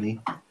to uni.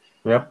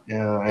 Yeah,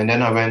 and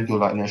then I went to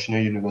like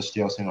National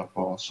University of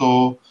Singapore.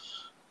 So,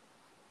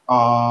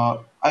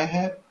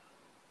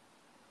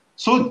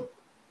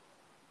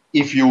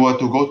 if you were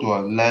to go to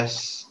a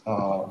less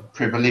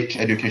privileged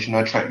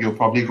educational track, you'll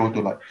probably go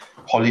to like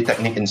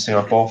Polytechnic in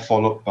Singapore,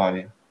 followed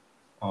by,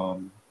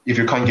 if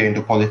you can't get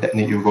into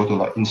Polytechnic, you go to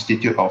like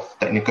Institute of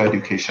Technical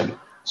Education.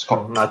 It's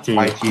called IT.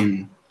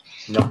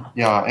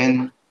 Yeah,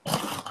 and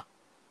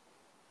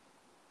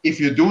if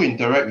you do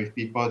interact with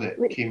people that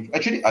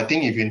actually, I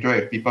think if you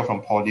interact with people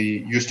from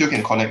Poly, you still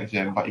can connect with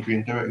them. But if you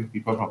interact with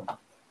people from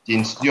the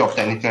Institute of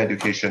Technical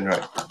Education,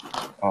 right,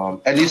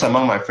 at least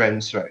among my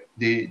friends, right,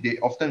 they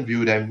often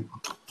view them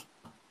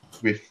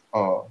with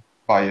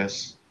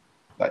bias,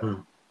 like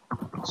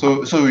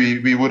so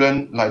we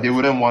wouldn't like, they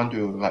wouldn't want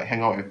to like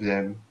hang out with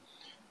them.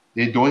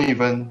 They don't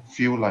even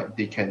feel like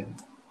they can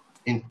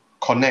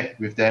connect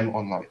with them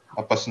on like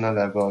a personal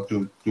level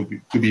to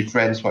be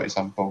friends, for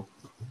example.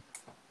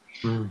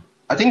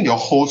 I think your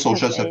whole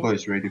social circle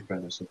is very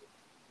different also.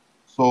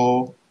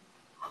 So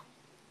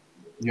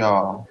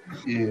I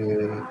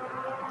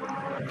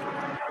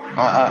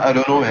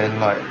don't know, man.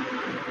 Like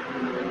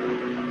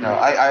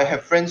I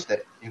have friends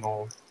that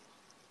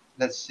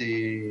let's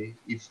say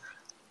if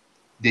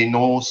they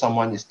know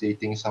someone is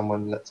dating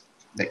someone that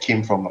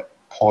came from like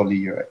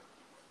Poly, right?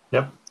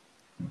 Yep.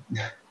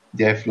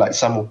 They have like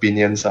some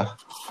opinions.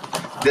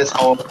 That's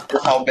how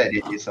bad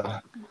it is.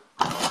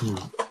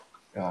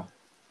 Yeah.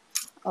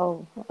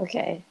 Oh,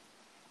 okay.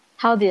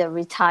 How did a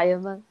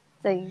retirement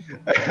thing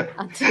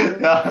until...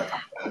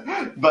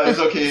 But it's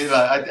okay.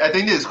 Like I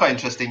think this is quite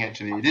interesting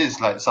actually. This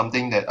is like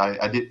something that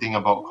I did think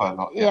about quite a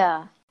lot.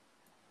 Yeah.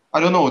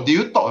 I don't know. Do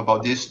you talk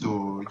about this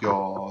to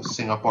your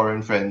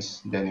Singaporean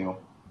friends,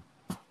 Daniel?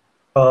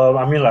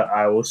 I mean, like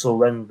I also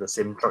went the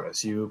same track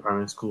as you,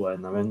 primary school,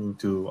 and I went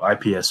into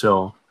IP as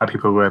well, IP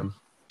program,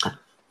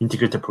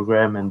 integrated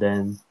program, and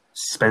then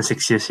spent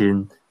 6 years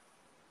in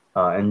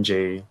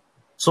NJ.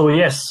 So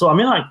yes, so I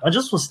mean, like I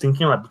just was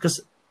thinking, like,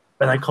 because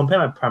when I compare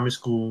my primary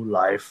school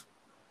life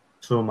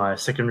to my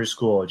secondary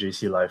school or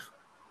JC life,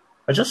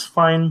 I just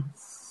find,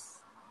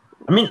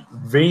 I mean,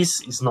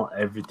 race is not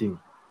everything.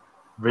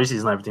 Race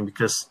is not everything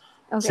because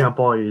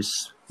Singapore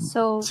is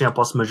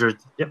Singapore's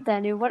majority. Yep.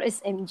 Daniel, what is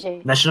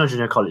MJ? National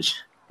Junior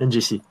College,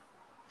 NJC.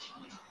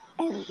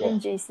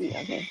 NJC,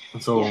 okay.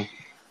 So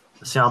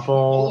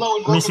Singapore.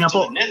 I mean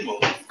Singapore.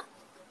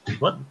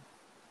 What?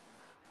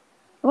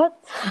 What?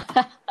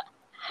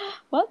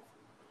 What?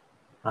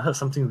 I heard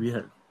something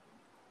weird.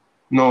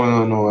 No,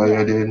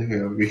 I didn't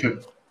hear. We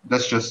should.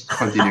 Let's just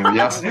continue.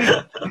 Yeah.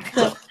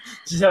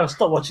 Just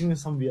stop watching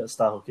some weird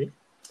stuff, okay?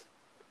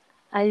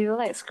 Are you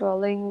like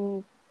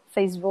scrolling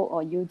Facebook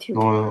or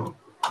YouTube?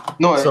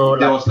 No. So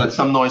there was like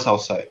some noise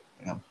outside.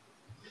 Yeah.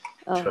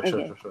 Oh,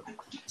 okay. Sure.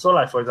 So,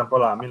 like for example,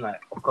 lah, I mean,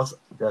 like of course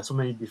there are so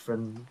many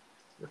different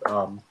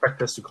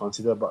factors to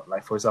consider, but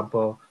like for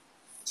example,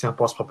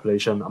 Singapore's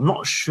population, I'm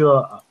not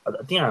sure.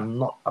 I think I'm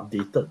not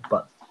updated,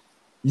 but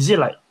is it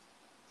like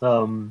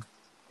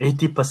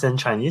 80%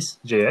 Chinese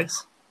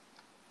JX?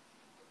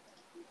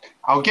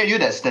 I'll get you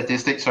that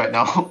statistics right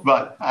now,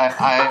 but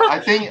I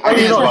think Are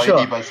you it's not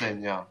about sure?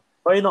 80%. Yeah.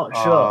 Why you not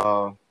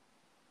sure?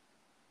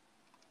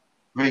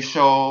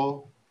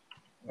 Racial.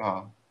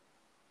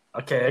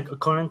 Okay,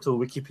 according to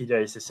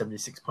Wikipedia, it's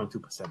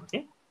 76.2%.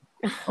 Okay,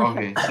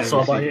 Okay.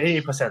 so about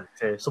 76. 80%.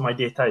 Okay, so my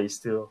data is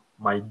still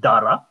my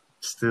data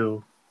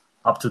still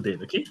up to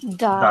date. Okay,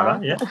 Dara.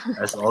 yeah,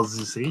 as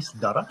Ozzy says,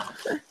 data.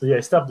 So yeah,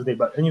 it's still up to date.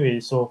 But anyway,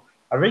 so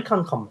I really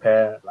can't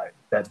compare like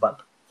that.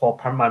 But for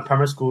my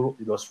primary school,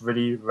 it was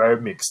really very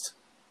mixed.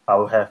 I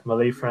will have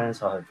Malay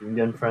friends, I'll have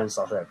Indian friends,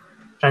 I'll have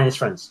Chinese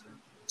friends.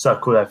 So I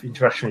could have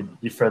interaction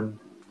with different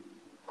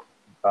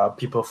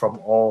people from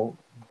all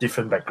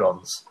different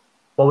backgrounds.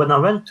 But when I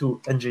went to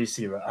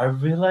NJC, right, I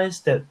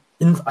realized that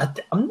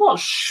I'm not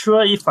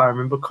sure if I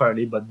remember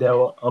correctly, but there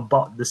were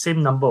about the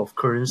same number of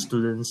Korean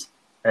students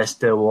as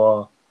there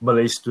were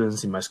Malay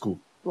students in my school.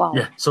 Wow.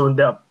 Yeah, so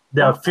there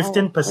are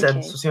 15%.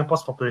 okay. So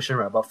Singapore's population,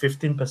 right, about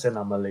 15%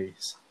 are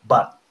Malays.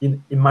 But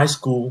in my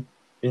school,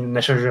 in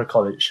National Junior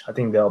College, I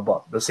think there are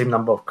about the same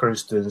number of Korean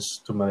students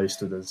to Malay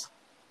students.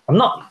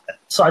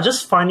 So I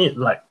just find it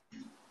like.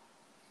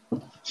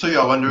 So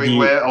you're wondering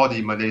where all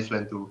the Malays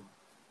went to?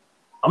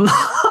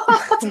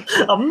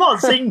 I'm not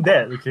saying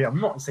that. Okay,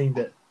 I'm not saying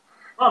that.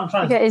 What I'm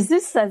trying to. Okay, is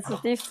this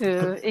sensitive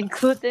to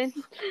include in?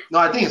 No,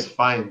 I think it's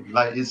fine.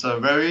 Like it's a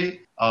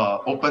very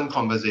open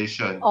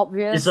conversation.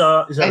 Obvious.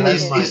 And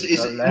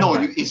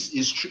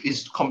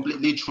it's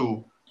completely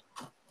true.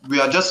 We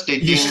are just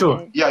stating. It's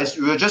true. Yeah,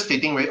 we are just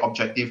stating very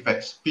objective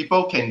facts.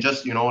 People can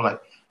just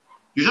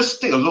you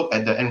just take a look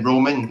at the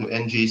enrollment into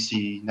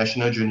NJC,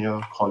 National Junior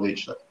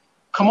College. Like,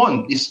 come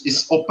on,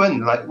 it's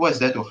open. Like, what is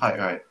there to hide,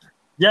 right?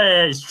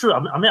 Yeah, it's true. I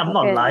mean, I'm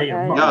not lying.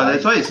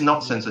 That's why it's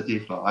not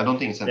sensitive. I don't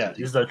think it's sensitive.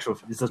 Yeah, it's the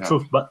truth. It's the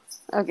truth. But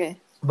okay.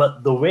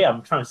 But the way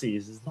I'm trying to say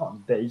is, it's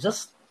not that. It's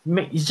just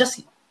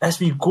as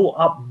we go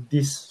up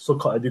this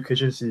so-called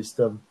education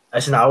system.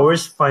 As in, I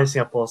always find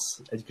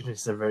Singapore's education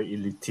system very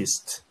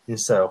elitist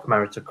instead of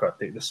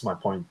meritocratic. That's my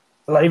point.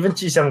 Like even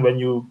Chi Xiang, when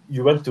you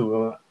went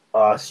to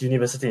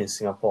university in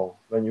Singapore,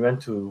 when you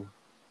went to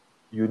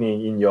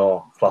uni in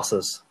your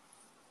classes,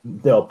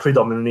 they are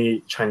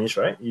predominantly Chinese,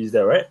 right? Is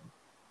that right?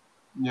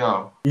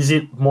 Yeah. Is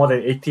it more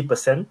than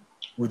 80%?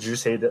 Would you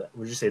say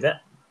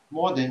that?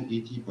 More than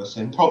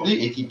 80%,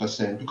 probably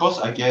 80%, because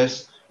I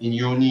guess in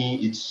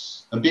uni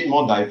it's a bit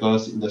more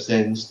diverse in the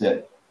sense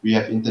that we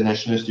have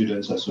international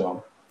students as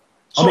well.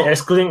 So, I mean,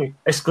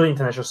 excluding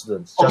international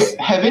students. Okay,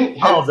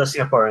 out of the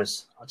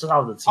Singaporeans. Just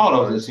out of the Singaporeans. Out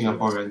of the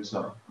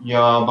Singaporeans,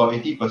 yeah, about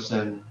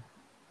 80%.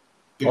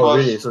 Because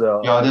really?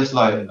 So there's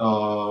like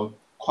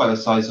quite a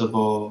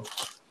sizable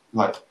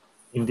like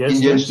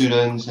Indian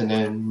students and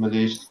then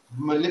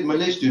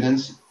Malay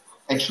students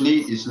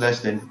actually is less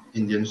than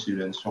Indian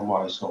students from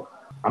what I saw.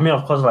 I mean,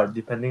 of course, like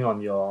depending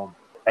on your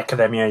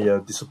academia, your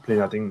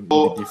discipline, I think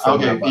it'll be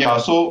different. Okay, yeah.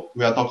 So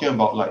we are talking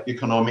about like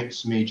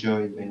economics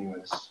major in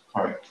NUS,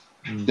 correct?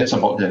 That's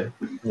about there.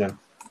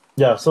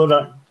 Yeah. So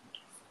that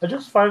I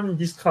just find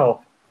this kind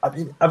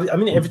of. I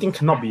mean, everything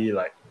cannot be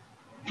like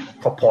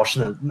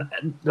proportionate.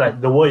 Like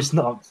the world is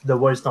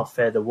not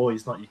fair. The world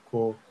is not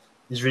equal.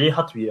 It's really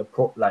hard to be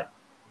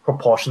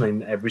proportional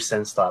in every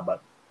sense,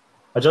 but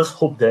I just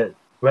hope that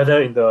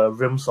whether in the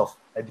realms of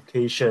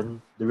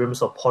education, the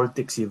realms of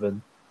politics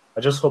even,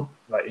 I just hope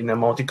like in a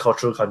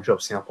multicultural country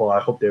of Singapore, I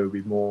hope there will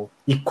be more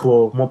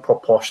equal, more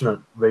proportionate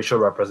racial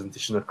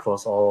representation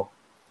across all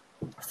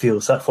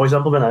fields. Like, for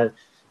example, when I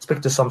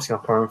speak to some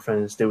Singaporean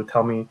friends, they would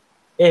tell me,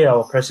 hey,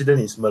 our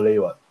president is Malay,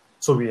 what?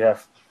 So we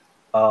have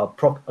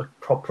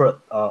appropriate,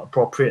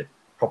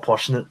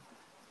 proportionate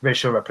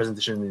racial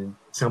representation in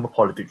Singapore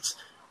politics.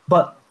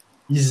 But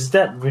is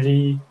that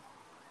really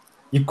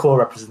equal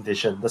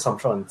representation? That's what I'm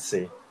trying to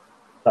say.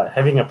 Like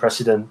having a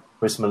president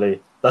who is Malay,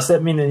 does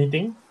that mean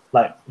anything?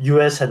 Like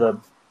US had a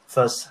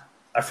first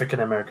African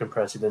American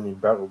president in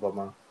Barack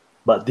Obama,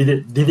 but did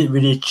it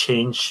really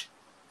change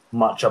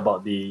much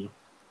about the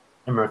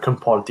American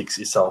politics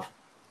itself?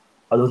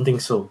 I don't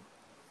think so.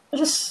 I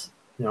just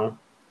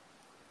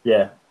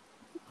yeah.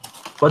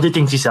 What do you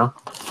think, Chi Xiang?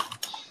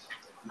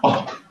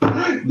 Oh,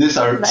 these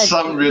are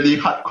some really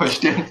hard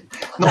questions.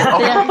 No,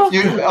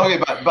 okay,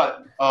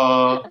 but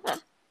I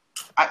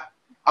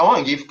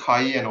want to give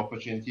Kai an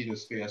opportunity to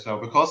speak as well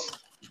because,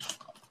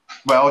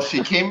 well,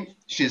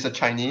 she's a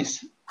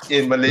Chinese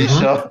in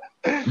Malaysia.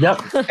 Mm-hmm.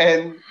 Yep.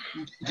 And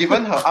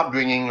given her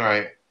upbringing,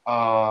 right,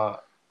 I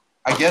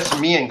guess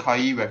me and Kai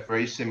have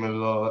very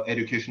similar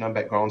educational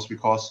backgrounds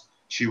because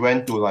she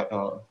went to like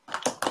a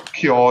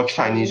pure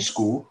Chinese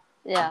school.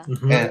 Yeah.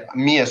 Mm-hmm. And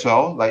me as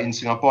well. Like in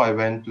Singapore, I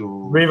went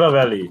to River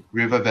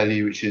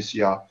Valley, which is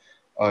a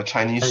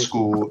Chinese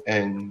school,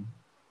 and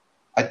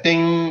I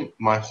think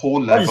my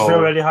whole level. What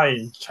is really high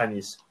in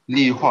Chinese?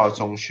 立化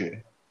中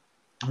学.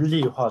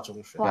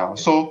 Wow. Yeah.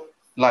 So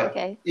Like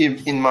Okay.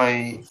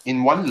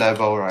 in one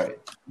level, right,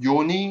 you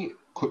only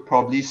could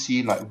probably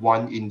see like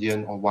one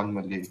Indian or one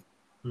Malay.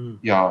 Mm.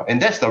 Yeah,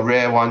 and that's the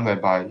rare one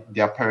whereby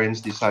their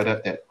parents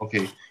decided that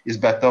okay, it's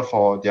better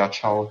for their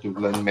child to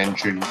learn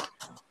Mandarin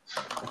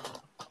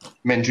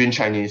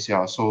Chinese,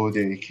 yeah, so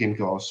they came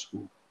to our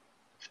school.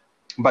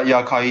 But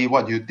yeah, Kai,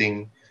 what do you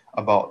think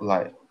about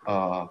like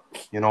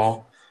you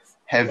know,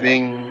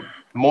 having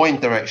more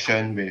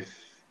interaction with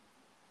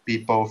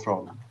people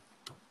from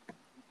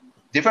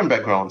different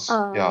backgrounds?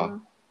 Yeah.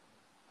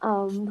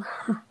 Um,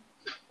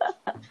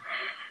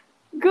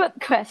 good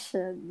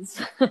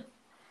questions.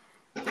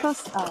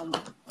 Because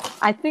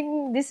I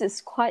think this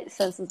is quite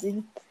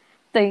sensitive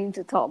thing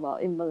to talk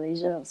about in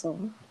Malaysia also.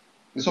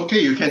 It's okay,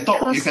 you can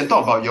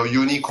talk about your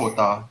uni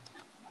quota.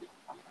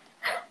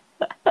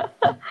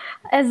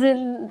 As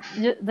in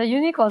the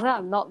uni quota,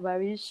 I'm not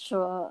very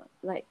sure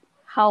like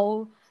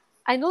how.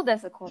 I know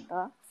there's a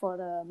quota for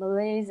the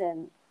Malays,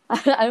 and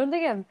I don't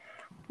think I'm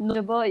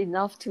knowledgeable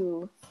enough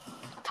to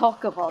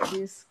talk about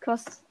this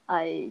because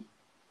I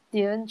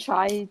didn't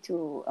try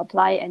to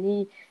apply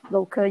any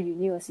local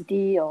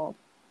university, or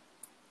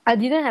I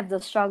didn't have the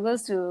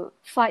struggles to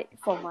fight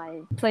for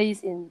my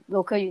place in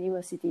local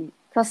university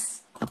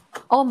because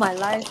all my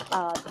life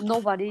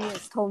nobody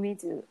has told me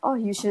to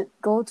you should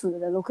go to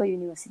the local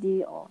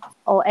university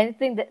or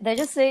anything. They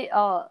just say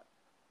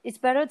it's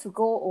better to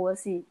go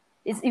overseas.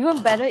 It's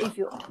even better if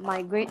you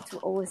migrate to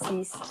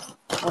overseas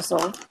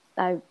also.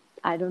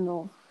 I don't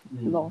know.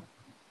 No.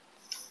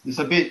 It's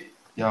a bit,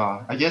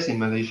 yeah, I guess in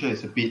Malaysia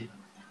it's a bit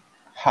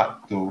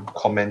hard to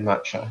comment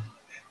much.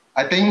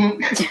 I think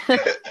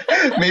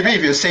maybe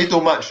if you say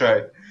too much,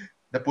 right,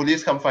 the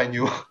police come find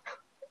you.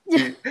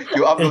 you Hey,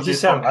 upload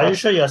this Jisung, are you podcast.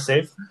 sure you're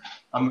safe?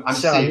 I'm Xiang,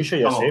 safe. are you sure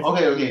you're Come on.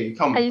 safe? Okay,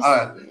 come. Are you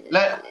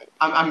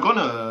I'm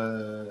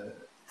gonna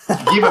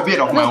give a bit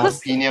of my No, 'cause-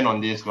 opinion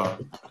on this,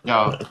 but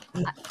yeah.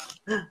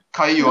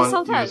 Kai, you Because want you were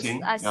sometimes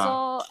saying? I Yeah.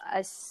 saw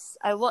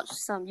I watched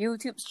some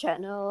YouTube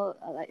channel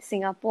like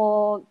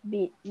Singapore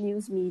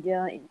news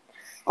media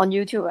on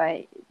YouTube,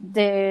 right?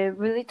 They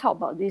really talk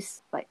about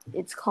this like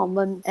it's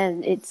common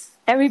and it's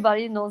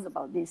everybody knows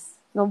about this.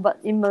 No, but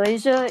in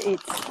Malaysia,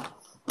 it's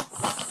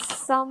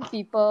some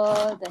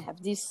people that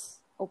have this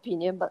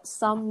opinion, but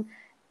some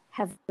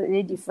have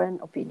really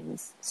different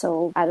opinions.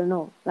 So I don't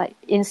know. Like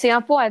in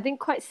Singapore, I think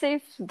quite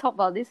safe to talk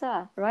about this,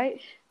 right?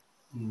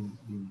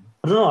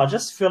 I don't know. I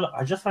just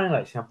find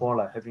like Singapore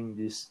like having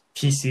this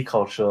PC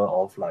culture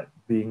of like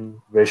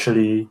being racial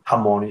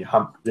harmony,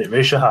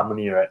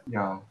 right?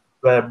 Yeah.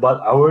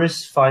 But I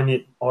always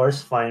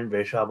find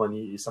racial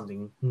harmony is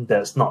something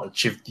that's not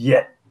achieved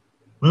yet.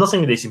 I'm not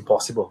saying that it's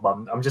impossible, but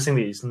I'm just saying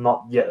that it's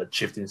not yet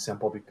achieved in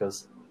Singapore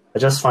because I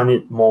just find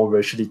it more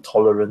racially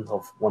tolerant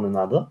of one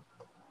another.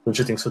 Don't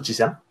you think so,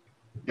 Jixiang?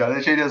 Yeah,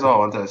 actually that's what I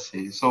wanted to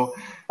say. So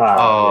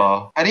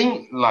Yeah. I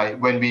think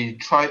like when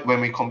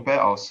we compare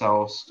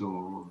ourselves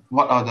to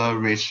what other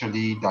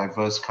racially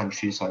diverse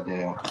countries are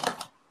there.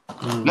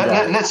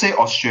 Let's say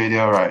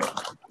Australia, right?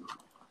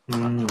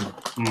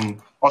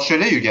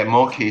 Australia, you get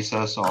more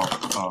cases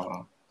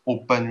of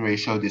open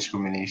racial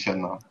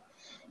discrimination.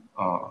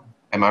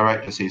 Am I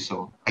right to say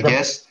so? I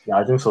guess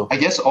I think so. I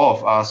guess all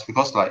of us,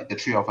 because like the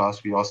three of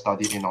us, we all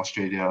studied in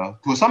Australia.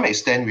 To some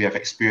extent, we have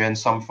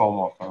experienced some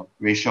form of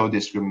racial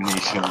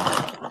discrimination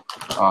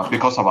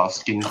because of our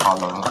skin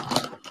color.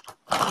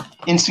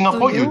 In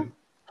Singapore,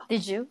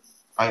 Did you?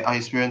 I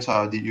experienced.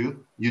 Did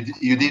you?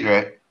 You did,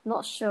 right?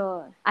 Not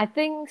sure. I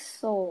think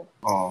so.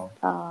 Oh,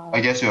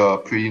 I guess you're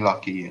pretty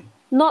lucky.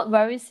 Not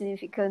very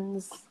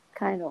significant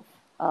kind of.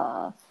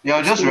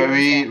 Yeah, just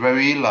very, experience,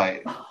 very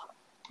like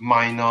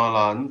minor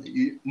lah.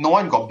 No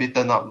one got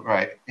bitten up,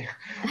 right?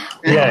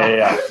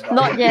 Yeah.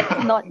 Not yet.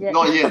 Not yet.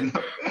 Not yet.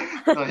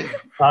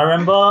 I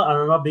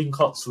remember being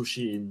called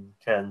sushi in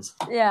Cairns.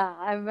 Yeah,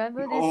 I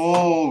remember this.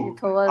 Oh, you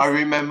told us. I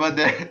remember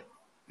that.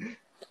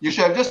 You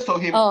should have just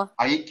told him, Oh.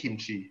 I eat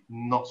kimchi,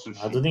 not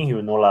sushi. I don't think he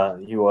would know lah.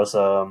 He was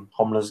a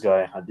homeless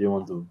guy. I didn't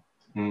want to.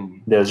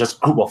 Mm. There was just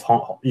a group of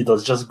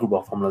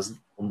homeless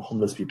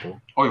people.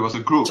 Oh, it was a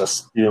group.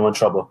 Just didn't want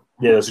trouble.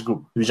 Yeah, there's a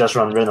group. We just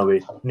ran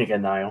away. Nick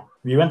and I.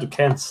 We went to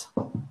Cairns.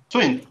 So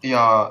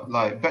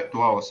like back to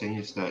what I was saying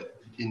is that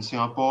in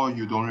Singapore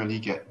you don't really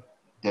get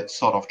that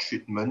sort of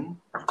treatment.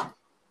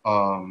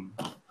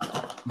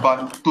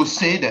 But to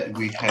say that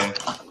we have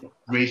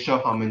racial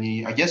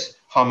harmony, I guess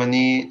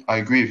harmony, I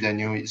agree with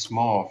Daniel, it's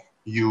more of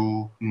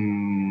you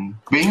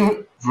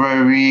being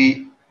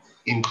very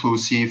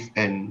inclusive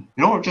and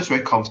just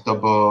very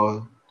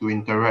comfortable to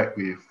interact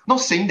with. Not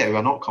saying that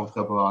we're not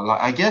comfortable,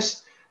 like I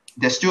guess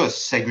there's still a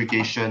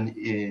segregation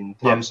in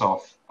terms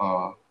of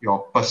your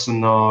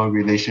personal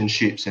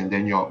relationships and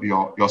then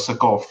your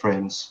circle of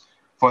friends.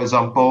 For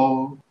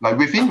example, like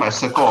within my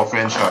circle of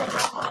friends,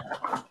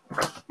 right?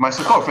 My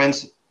circle of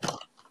friends,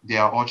 they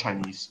are all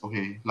Chinese,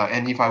 okay? Like,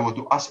 and if I were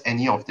to ask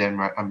any of them,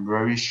 right, I'm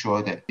very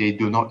sure that they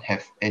do not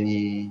have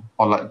any,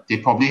 or like they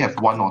probably have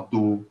one or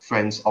two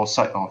friends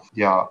outside of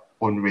their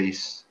own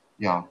race.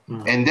 Yeah.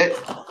 And that,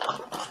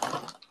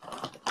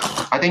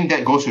 I think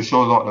that goes to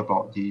show a lot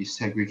about the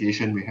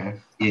segregation we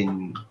have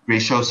in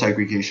racial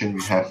segregation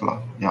we have lah.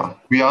 Yeah,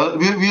 we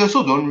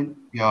also don't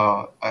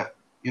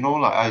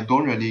like I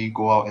don't really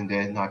go out and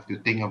then I have to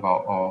think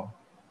about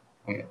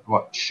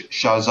what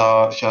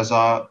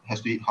Shaza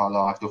has to eat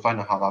halal. I have to find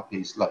a halal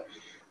place. Like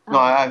no,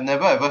 I've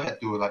never ever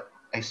had to like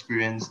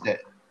experience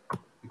that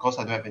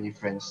because I don't have any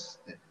friends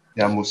that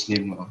they are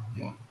Muslim lah.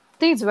 Yeah. I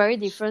think it's very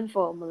different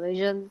for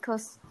Malaysian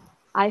because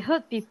I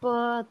heard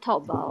people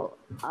talk about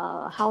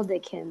how they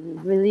can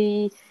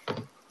really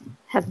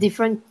have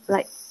different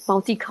like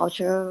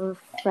multicultural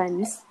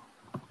friends,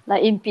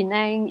 like in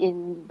Penang,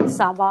 in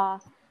Sabah,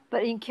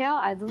 but in KL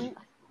I don't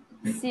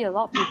see a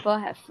lot of people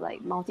have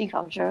like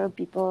multicultural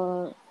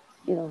people,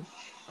 you know.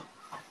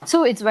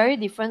 So it's very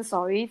different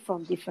story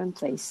from different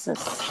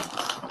places.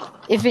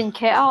 If in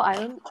KL I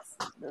don't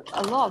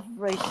a lot of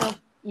racial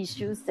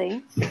issues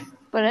thing,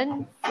 but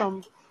then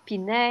from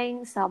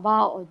Penang,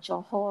 Sabah or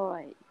Johor,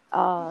 right,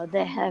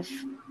 they have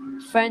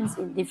friends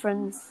in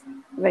different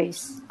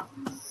race.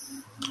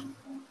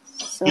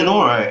 So, You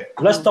know, right?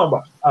 Let's talk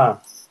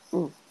about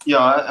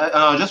Yeah,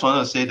 I just wanted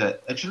to say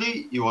that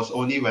actually it was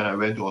only when I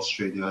went to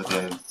Australia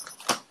then,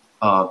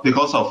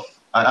 because of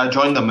I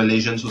joined the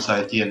Malaysian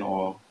Society and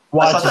all.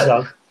 why I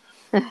started-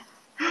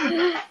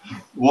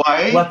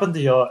 Why? what happened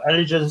to your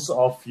allegiance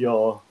of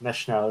your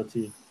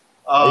nationality?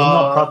 Are you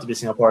not proud to be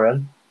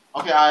Singaporean?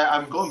 Okay,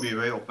 I'm going to be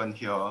very open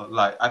here.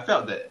 Like, I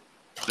felt that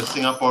the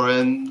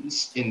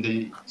Singaporeans in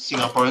the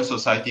Singaporean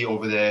society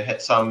over there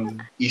had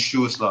some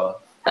issues, lah.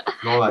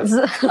 No, like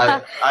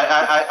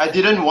I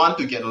didn't want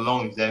to get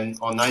along with them,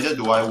 or neither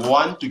do I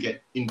want to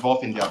get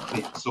involved in their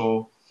clique.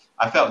 So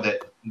I felt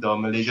that the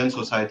Malaysian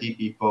society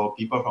people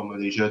from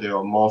Malaysia, they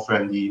were more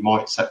friendly, more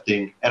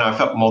accepting, and I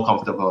felt more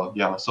comfortable.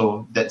 Yeah,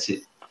 so that's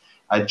it.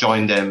 I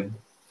joined them.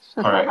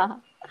 Correct.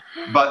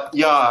 But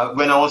yeah,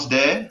 when I was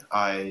there,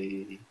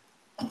 I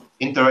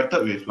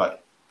interacted with like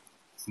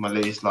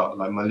Malays, like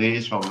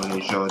Malays from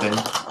Malaysia. Then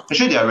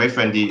actually they are very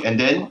friendly. And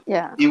then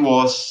yeah,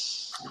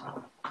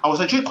 I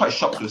was actually quite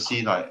shocked to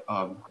see like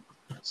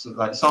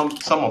like some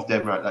of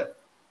them, right, like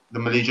the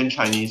Malaysian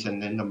Chinese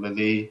and then the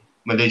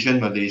Malaysian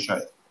Malays,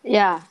 right?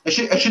 yeah.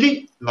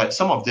 Actually, like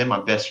some of them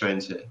are best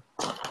friends. So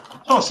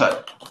I was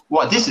like,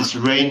 wow, this is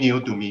very new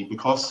to me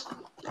because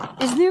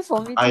It's new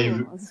for me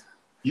too.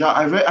 yeah,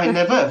 I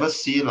never ever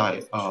see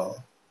like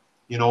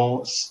you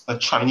know, a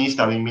Chinese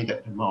telling me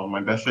that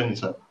my best friend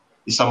is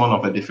someone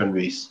of a different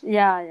race.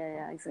 Yeah,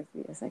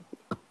 exactly.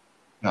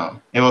 Yeah,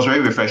 it was very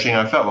refreshing.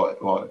 I felt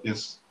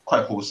it's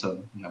quite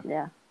wholesome. Yeah.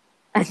 Yeah,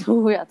 I know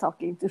who we are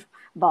talking to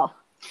about.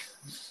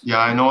 Yeah,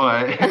 I know,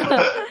 right?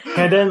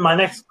 Okay, then my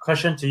next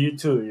question to you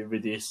too will be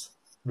this: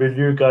 will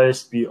you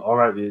guys be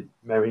alright with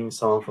marrying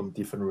someone from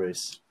different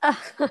race?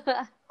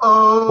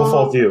 Both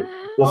of you.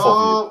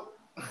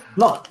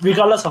 Not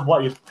regardless of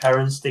what your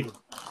parents think.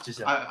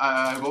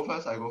 I go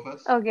first.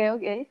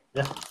 Okay.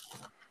 Yeah.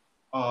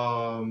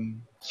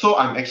 So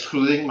I'm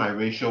excluding my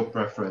racial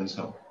preference.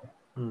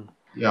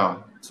 Yeah.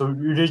 So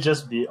will you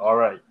just be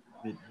alright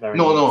with marrying?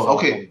 No. someone from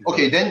Okay. different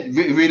Okay. race?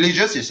 Then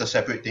religious is a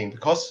separate thing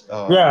because.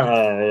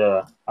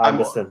 Yeah. I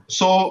understand.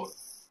 So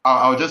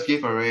I'll just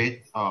give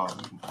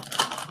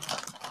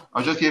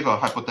I'll just give a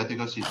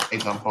hypothetical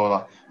example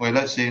lah. Okay,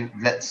 let's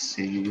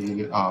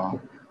say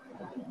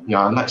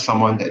I like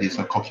someone that is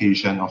a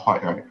Caucasian or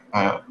white, right?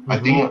 I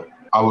think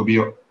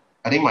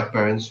I think my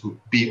parents would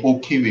be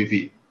okay with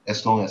it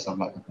as long as I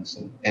like the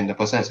person and the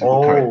person has a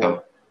good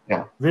character.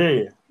 Yeah.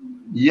 Really?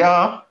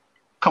 Yeah.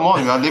 Come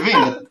on, we are living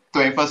in the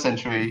 21st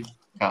century.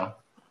 Yeah.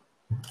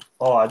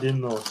 Oh, I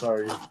didn't know.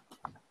 Sorry.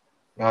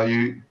 Now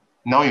you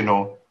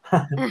know.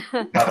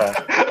 Okay.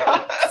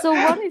 So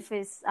what if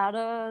it's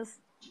other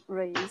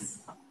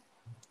race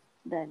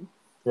then?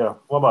 Yeah.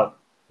 What about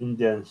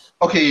Indians?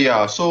 Okay,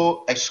 yeah.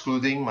 So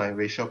excluding my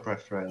racial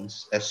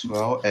preference as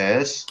well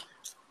as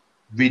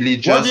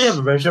religious. Why do you have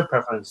a racial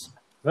preference?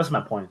 That's my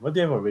point. Why do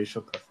you have a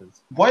racial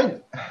preference? Why?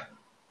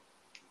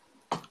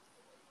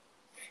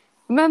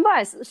 Remember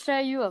I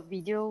shared you a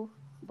video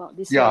about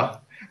this Yeah,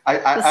 one?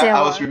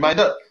 I was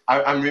reminded.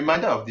 I'm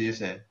reminded of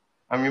this.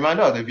 I'm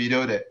reminded of the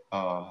video that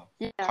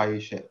Kai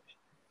shared.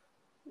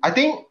 I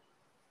think,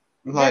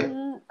 like,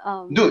 Then,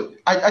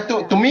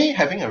 dude, to me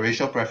having a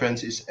racial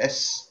preference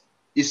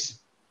is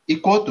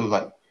equal to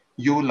like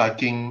you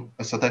liking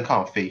a certain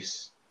kind of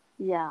face.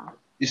 yeah.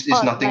 It's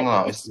Or, nothing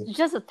lah. It's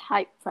just a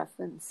type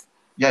preference.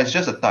 Yeah, it's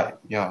just a type.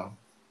 Yeah,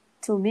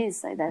 To me,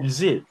 it's like that. Is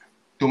it?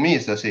 to me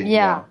it's the same.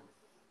 Yeah.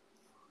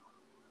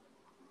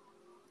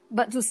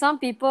 But to some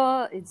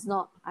people, it's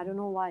not. I don't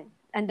know why.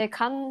 And they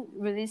can't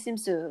really seem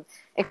to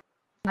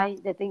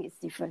explain they think it's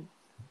different.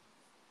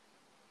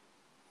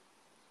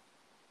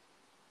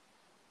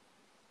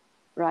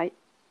 Right?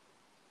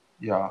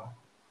 Yeah.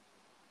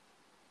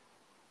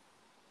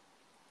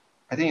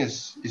 I think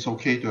it's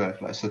okay to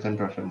have like certain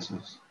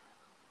preferences.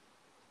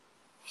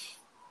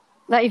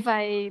 Like if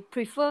I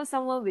prefer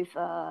someone with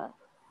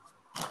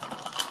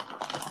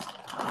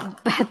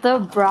better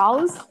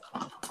brows,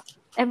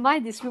 am I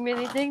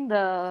discriminating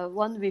the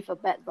one with a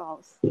bad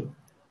brows?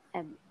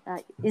 And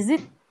is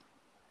it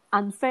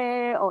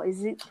unfair or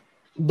is it?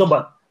 No,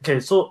 but okay.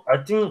 So I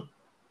think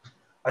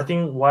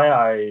why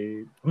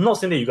I'm not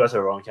saying that you guys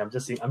are wrong. Okay?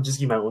 I'm just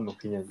giving my own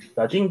opinion.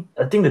 But I think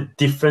the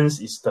difference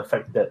is the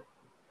fact that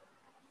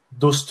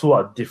those two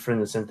are different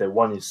in the sense that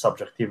one is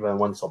subjective and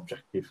one is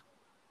objective.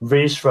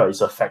 Race, right,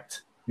 is a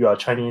fact. You are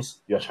Chinese.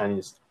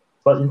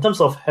 But in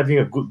terms of having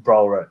a good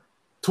brow, right,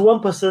 to one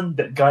person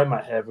that guy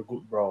might have a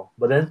good brow,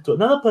 but then to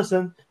another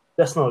person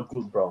that's not a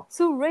good brow.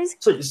 So race.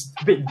 So it's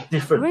a bit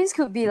different. Race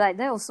could be like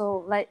that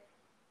also. Like.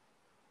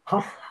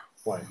 Huh?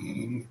 Why?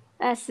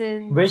 As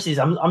in. Race is.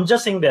 I'm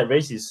just saying that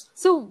race is.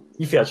 So.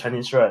 If you are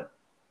Chinese, right?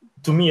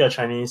 To me, you're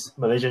Chinese,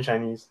 Malaysian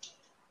Chinese.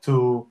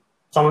 To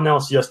someone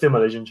else, you're still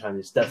Malaysian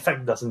Chinese. That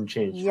fact doesn't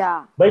change.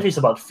 Yeah. But if it's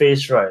about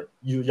face, right?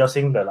 You're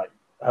saying that like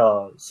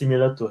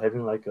similar to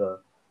having like a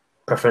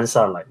preference,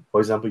 like for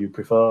example, you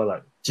prefer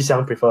like 吉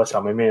祥 prefer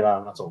小妹妹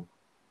啦那种。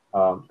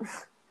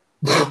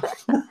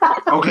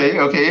Okay,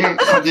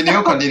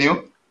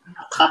 continue.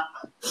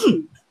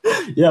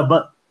 Yeah,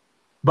 but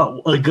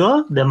a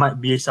girl that might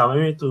be 小妹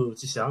妹 to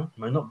吉祥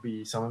might not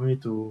be 小妹妹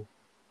to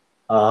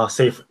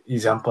say for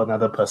example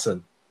another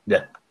person.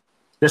 Yeah,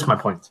 that's my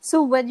point.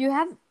 So when you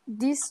have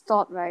this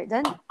thought, right,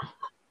 then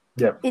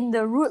in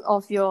the root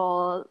of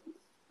your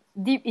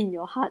deep in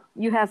your heart,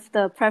 you have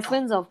the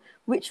preference of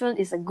which one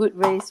is a good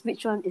race,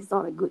 which one is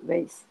not a good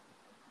race.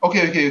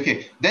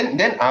 Okay.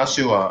 Then ask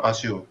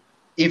you.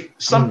 If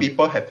some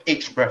people have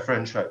age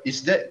preference, right?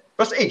 Is that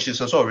because age is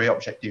also a very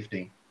objective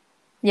thing?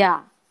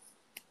 Yeah.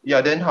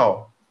 Yeah. Then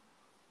how?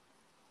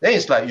 Then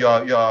it's like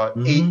you're.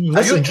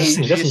 That's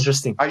interesting. That's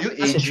interesting. Are you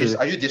ageist?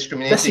 Are you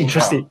discriminating? That's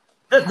interesting.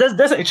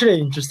 That's actually an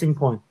interesting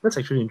point.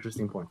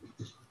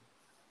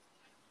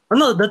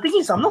 No, the thing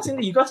is, I'm not saying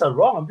that you guys are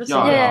wrong. I'm just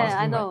saying. Yeah,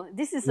 I know.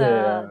 This is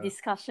a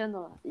discussion.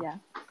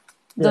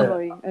 Don't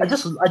worry. I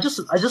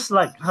just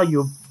like how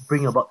you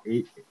bring about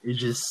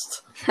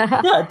ageist.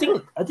 Yeah, I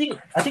think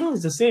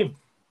it's the same.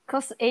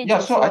 Cause age. Yeah,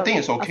 so I think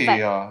it's okay.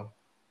 Yeah.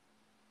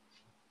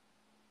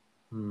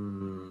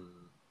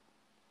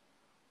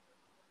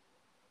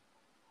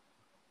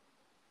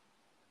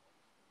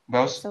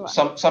 Well,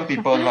 some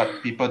people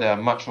like people that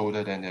are much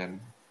older than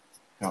them.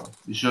 Yeah,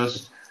 it's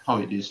just how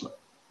it is. Like.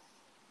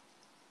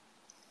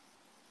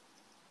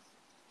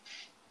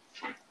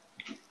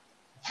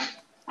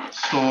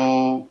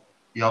 So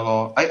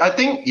I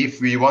think if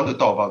we want to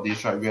talk about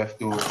this, right, we have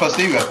to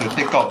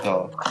take out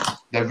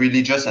the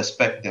religious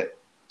aspect that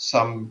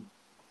some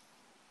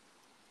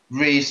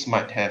race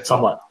might have.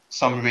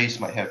 Some race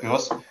might have,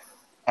 because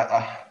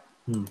I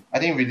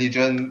think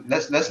religion.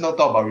 Let's not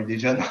talk about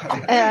religion.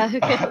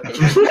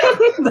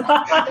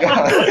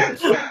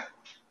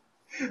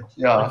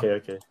 Yeah.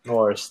 Okay. No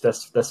worries.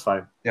 That's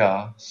fine.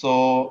 Yeah.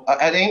 So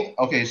I think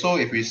so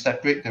if we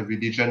separate the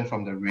religion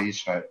from the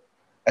race, right?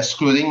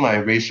 Excluding my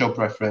racial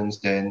preference,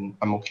 then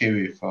I'm okay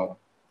with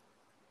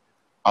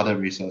other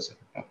races.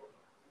 Yeah.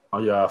 Oh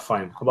yeah,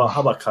 fine. How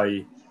about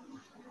Kai?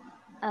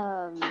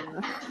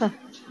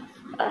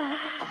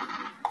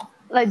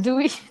 Like, do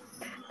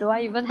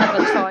I even have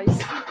a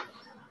choice?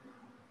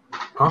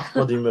 Huh?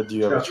 What do you mean? Do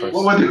you have a choice?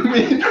 What do you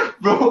mean,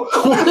 bro?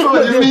 What do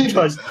you mean?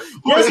 Choice?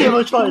 Yes, you have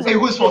a choice. Hey,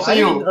 who's forcing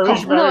you?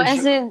 No,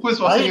 as in who's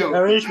forcing you?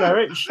 Arranged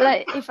marriage.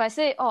 Like, if I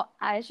say, I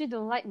actually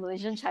don't like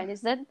Malaysian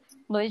Chinese, then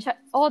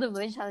all the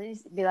Malaysian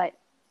Chinese be like,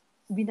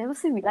 we never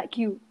say we like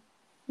you.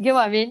 You get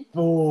what I mean?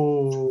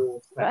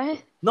 Oh,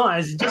 right? No,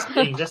 as just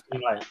think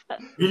like,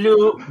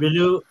 will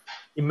you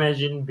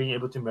imagine being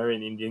able to marry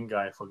an Indian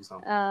guy, for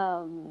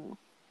example?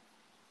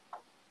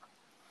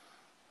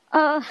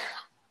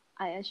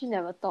 I actually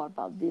never thought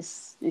about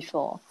this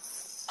before.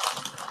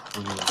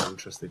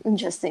 Interesting.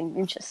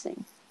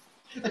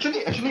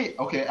 Actually,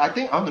 okay. I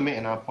think I want to make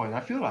another point. I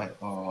feel like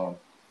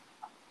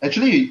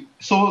actually,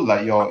 so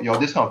like your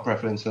this kind of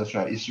preferences,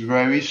 right, is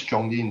very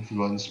strongly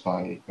influenced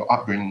by your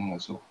upbringing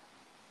also.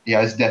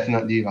 Yeah, it's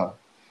definitely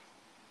No.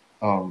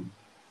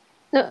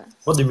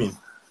 What do you mean?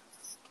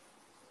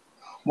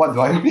 What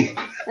do I mean?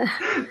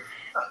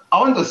 I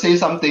want to say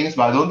some things,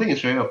 but I don't think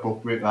it's very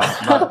appropriate.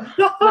 But...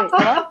 Wait,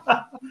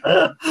 what?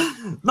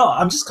 No,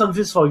 I'm just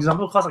confused. For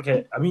example, because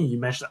you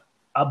mentioned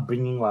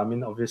upbringing. I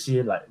mean,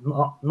 obviously, like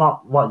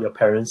not what your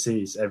parents say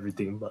is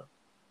everything, but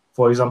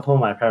for example,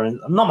 my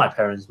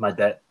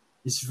dad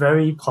is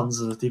very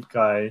conservative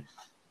guy.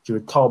 He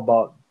would talk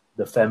about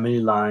the family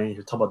line. He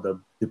would talk about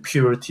the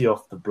purity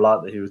of the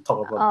blood. He would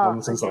talk about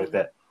nonsense like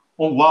that.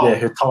 Oh wow! Yeah,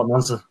 he talk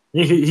nonsense.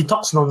 He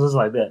talks nonsense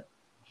like that.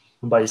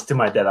 But he's still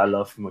my dad. I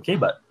love him. Okay,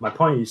 but my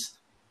point is,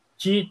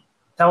 he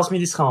tells me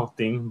this kind of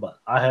thing, but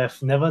I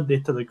have never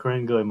dated a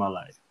Korean girl in my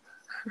life.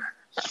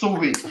 So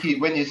wait,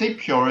 when you say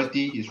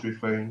purity, he's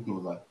referring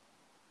to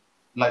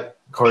like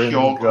Korean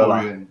pure girl,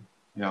 Korean.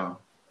 Yeah.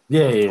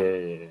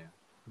 Yeah.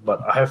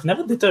 But I have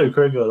never dated a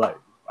Korean girl. Like,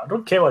 I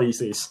don't care what he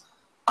says.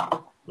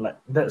 Like,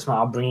 that's my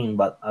upbringing,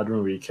 but I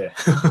don't really care.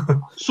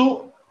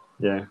 So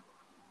yeah.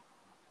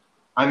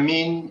 I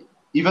mean,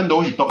 even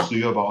though he talks to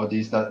you about all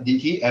this,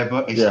 did he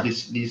ever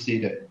explicitly say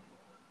that,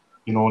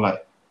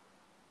 like,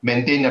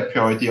 maintain the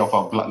purity of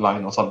our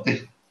bloodline or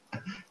something?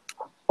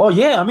 Oh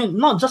yeah, I mean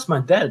not just my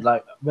dad.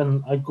 Like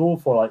when I go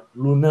for like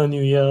Lunar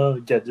New Year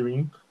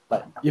gathering,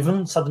 like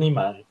even suddenly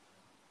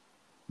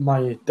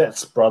my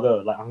dad's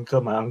brother, like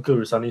uncle, my uncle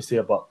recently say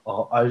about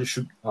I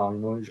should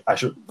I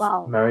should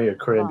Wow. marry a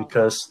Korean Wow.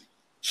 because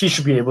she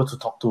should be able to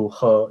talk to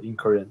her in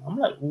Korean. I'm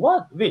like,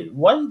 what? Wait,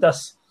 why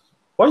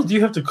do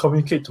you have to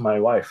communicate to my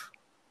wife,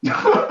 my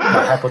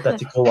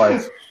hypothetical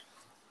wife,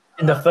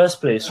 in the first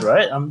place,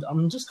 right?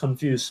 I'm just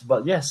confused.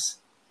 But yes,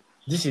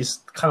 this is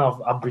kind of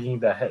upbringing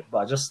their head, but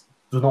I just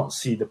do not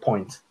see the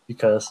point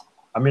because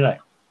I'm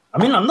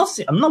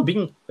not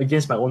being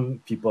against my own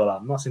people.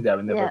 I'm not saying that I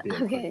will never Yeah, date a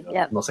okay, Korean girl.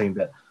 yeah. I'm not saying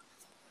that.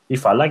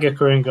 If I like a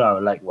Korean girl, I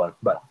will like one.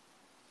 But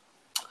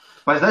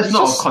But that's it's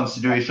not just- a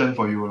consideration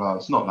for you, lah.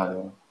 It's not like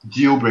a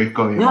deal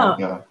breaker, you Yeah.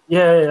 know.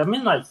 Yeah. I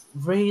mean, like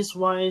race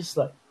wise,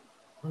 like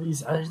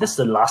that's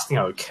the last thing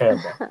I would care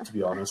about. To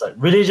be honest, like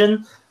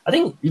religion, I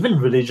think even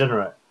religion,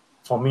 right?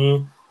 For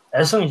me,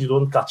 as long as you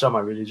don't touch on my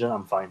religion,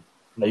 I'm fine.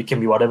 Like you can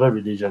be whatever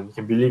religion, you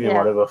can believe in Yeah,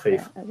 whatever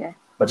faith, yeah, okay.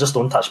 but just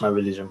don't touch my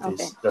religion,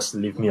 please. Okay. Just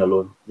leave me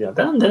alone. Yeah,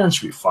 then it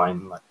should be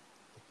fine. Like,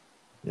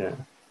 yeah.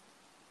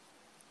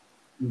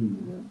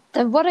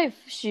 Then what if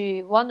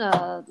she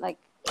wanna like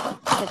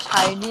a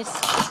Chinese,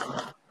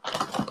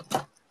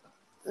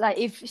 like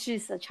if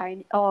she's a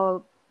Chinese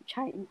or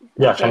Chinese?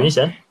 Yeah, okay, Chinese,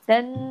 yeah.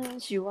 Then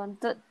she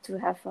wanted to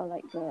have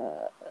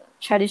a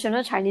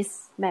traditional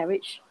Chinese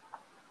marriage.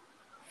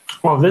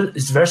 Well, then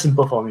it's very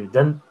simple for me.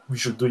 Then we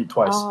should do it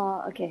twice.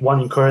 Oh, okay.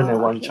 One in Korean and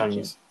Oh, one in okay,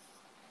 Chinese.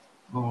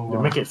 Oh, You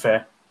wow. make it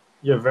fair.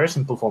 Yeah, very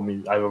simple for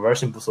me. I have a very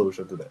simple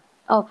solution to that.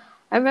 Oh,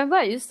 I remember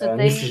I used to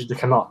And if think she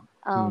cannot,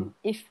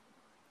 if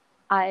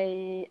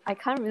I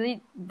can't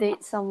really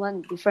date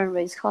someone different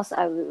race because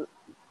I will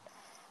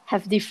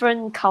have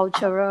different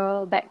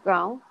cultural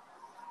background.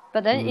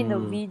 But then in the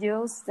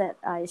videos that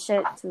I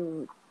shared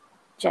to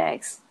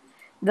Jax,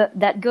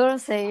 that girl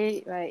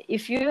say, right,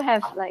 if you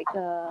have like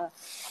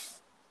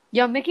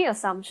you're making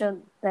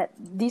assumption that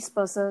this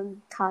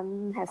person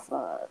can't have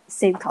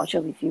same culture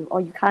with you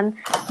or you can't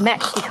match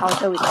the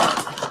culture with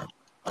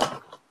them.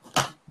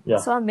 yeah.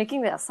 So I'm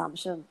making the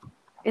assumption.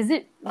 Is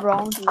it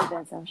wrong to make the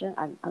assumption?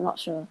 I'm not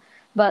sure.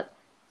 But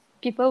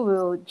people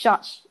will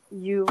judge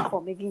you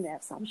for making the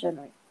assumption,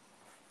 right?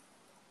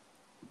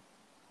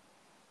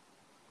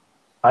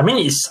 I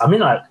mean,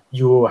 like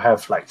you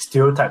have like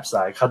stereotypes.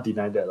 I can't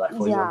deny that. Like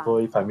for Yeah. example,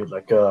 if I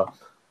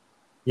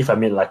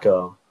meet like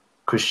a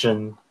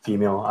Christian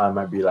female, I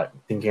might be like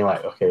thinking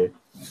like, okay,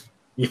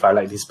 if I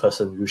like this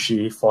person, will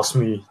she force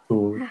me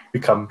to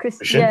become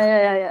Christian?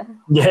 Yeah.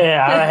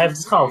 Yeah, I have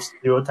this kind of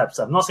stereotypes.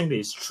 I'm not saying that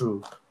it's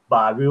true, but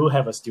I will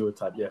have a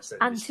stereotype. Yes, that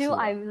it's Until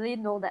true. I really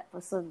know that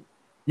person.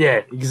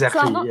 Yeah,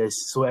 exactly. not- Yes,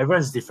 so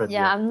everyone's different.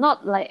 Yeah, I'm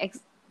not like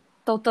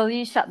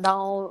totally shut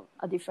down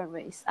a different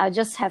race. I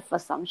just have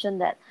assumption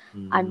that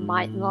I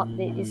might not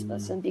date this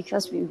person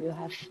because we will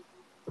have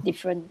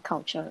different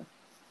culture.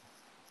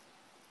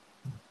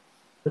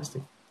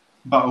 Interesting.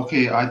 But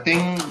okay, I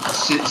think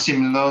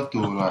similar to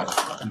like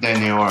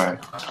Daniel, right?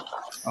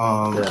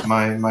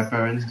 Yeah. My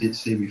parents did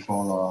say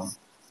before,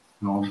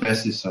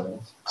 best is a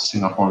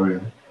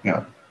Singaporean.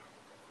 Yeah.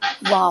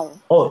 Wow.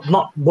 Oh,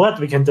 don't have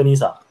to be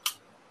Cantonese.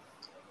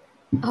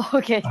 Oh,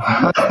 okay.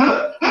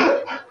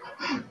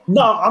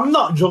 No, I'm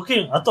not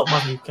joking. I thought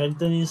must be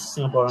Cantonese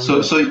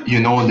Singaporean. So you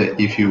know that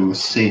if you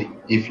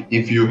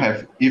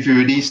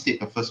really state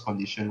the first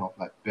condition of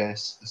like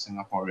best a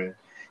Singaporean,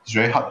 it's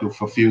very hard to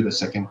fulfill the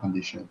second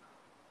condition.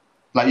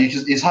 Like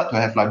it's hard to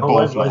have like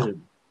both. Why is it?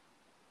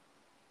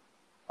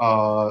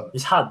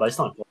 It's hard, but it's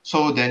not.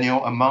 So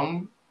Daniel,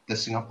 among the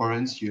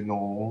Singaporeans you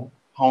know,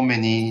 how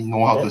many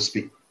know how Yeah. to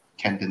speak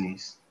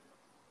Cantonese?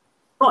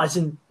 No, as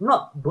in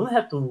don't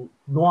have to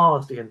know how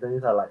to speak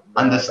Cantonese. Like the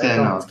Understand?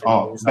 background is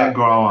Cantonese,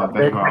 Background.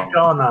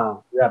 background.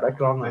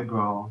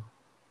 Background.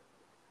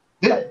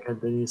 Like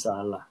Cantonese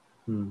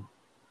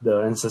the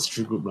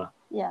ancestry group lah.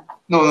 Yeah.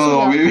 No.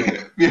 So,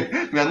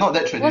 We are not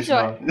that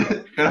traditional.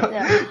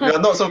 Yeah. We are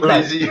not so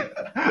crazy.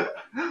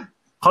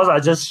 Cause I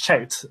just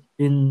checked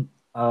in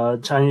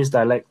Chinese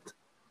dialect,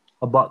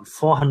 about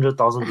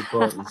 400,000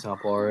 people in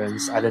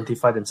Singaporeans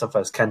identify themselves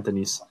as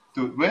Cantonese.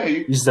 Dude, where are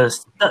you? It's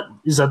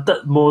the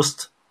third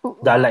most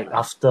dialect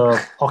after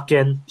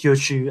Hokkien,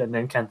 Teochew, and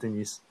then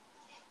Cantonese.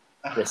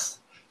 Yes.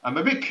 I'm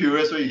a bit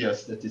curious where you get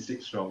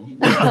statistics from.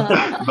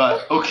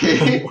 But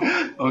okay.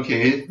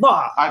 No,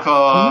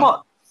 I'm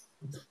not.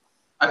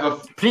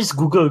 Please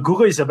Google.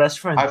 Google is your best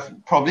friend. I've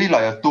probably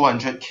like a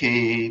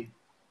 200k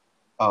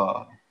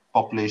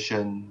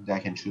population that I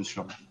can choose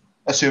from.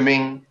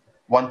 Assuming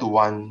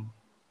 1-to-1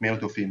 male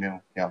to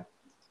female. Yeah.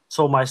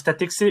 So my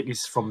statistic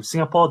is from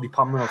Singapore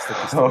Department of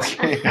Statistics.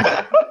 Okay.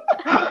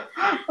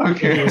 It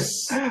Okay.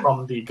 is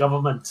from the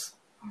government.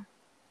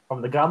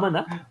 From the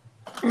government,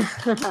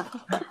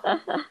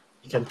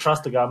 You can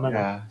trust the government.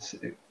 Yeah.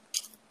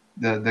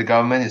 The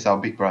government is our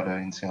big brother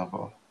in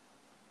Singapore.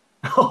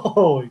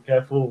 Oh,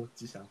 careful,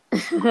 Jixiang.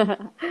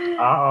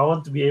 I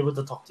want to be able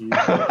to talk to you.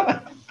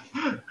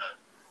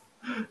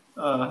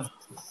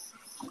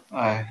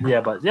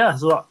 Yeah, but yeah,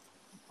 so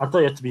I thought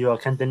you had to be a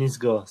Cantonese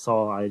girl,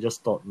 so I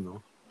just thought,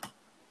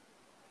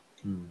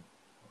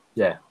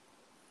 Yeah.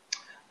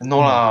 No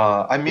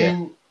lah. I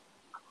mean,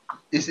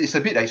 it's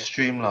a bit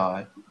extreme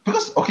lah.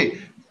 Because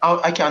okay,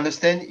 I can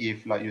understand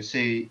if like you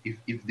say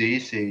if they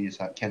say it's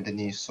like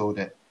Cantonese so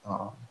that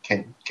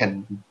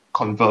can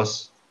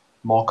converse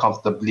more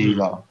comfortably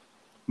lah.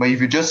 But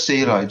if you just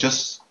say like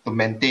just to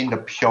maintain the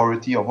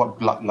purity of what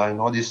bloodline,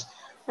 all this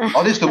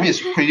to me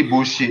is pretty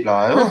bullshit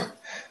lah.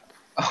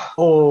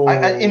 Oh,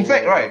 in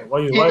fact, right?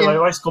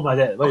 Why scold like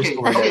that? Why you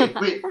scold like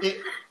that? Wait.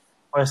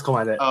 Why you scold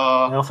like that?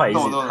 Never fight,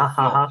 is it? No.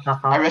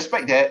 I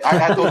respect that.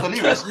 I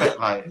totally respect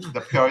like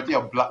the purity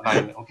of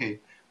bloodline. Okay,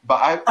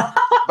 but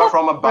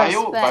from a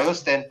bio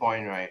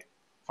standpoint, right?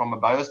 From a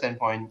bio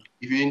standpoint,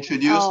 if you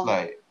introduce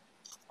like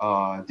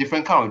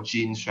different kind of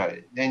genes,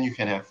 right, then you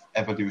can have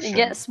evolution. You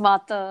get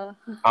smarter.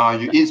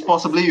 It's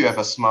possibly you have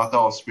a smarter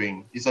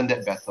offspring. Isn't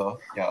that better?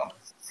 Yeah.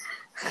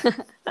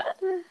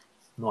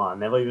 No, I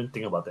never even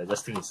think about that. I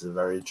just think it's a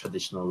very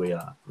traditional way.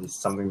 It's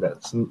something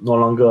that's no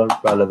longer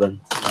relevant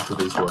in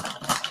today's world.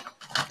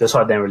 That's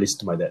why I didn't release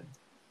to my dad.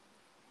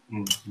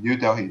 You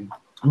tell him.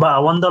 But I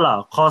wonder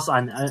cause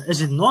I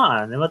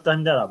never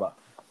done that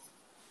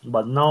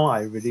but now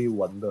I really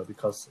wonder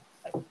because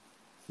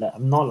like,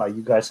 I'm not like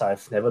you guys.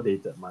 I've never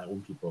dated my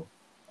own people.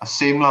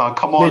 Same lah.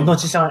 Come on. Wait, no,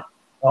 Jixiang.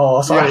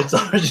 Oh, sorry,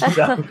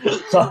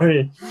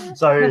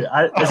 sorry.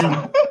 I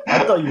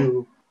thought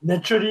you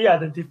naturally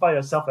identify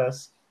yourself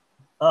as.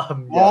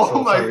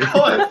 My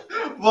god!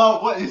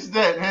 Wow, what is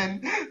that, man?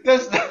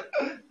 That's.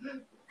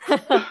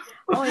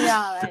 Oh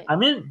yeah, right. I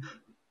mean.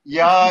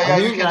 Yeah,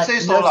 you can say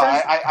so lah.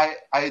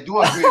 I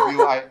do agree with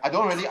you. I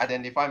don't really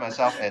identify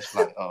myself as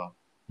like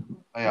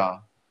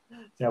yeah.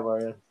 Yeah,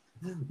 but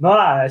no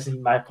lah. As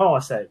in, my point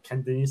was that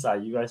Cantonese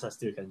you guys are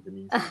still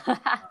Cantonese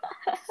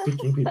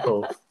speaking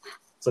people,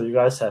 so you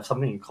guys have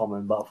something in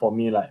common. But for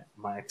me, like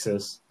my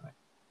exes, like,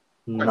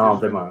 none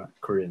of them are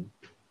Korean.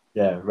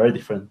 Yeah, very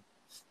different.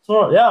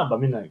 So yeah, but I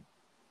mean like,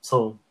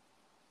 so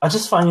I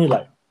just find it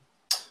like,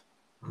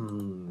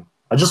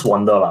 I just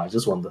wonder.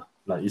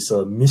 Like it's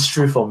a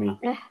mystery for me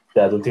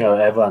that I don't think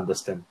I'll ever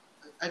understand.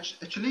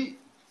 Actually,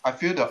 I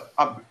feel that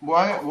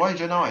why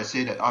just now I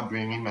say that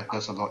upbringing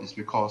matters a lot is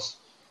because,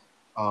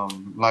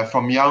 like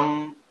from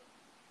young,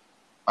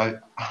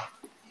 I've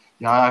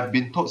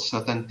been taught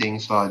certain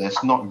things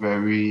that's not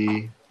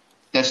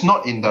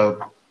in the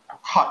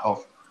heart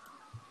of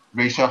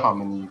racial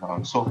harmony.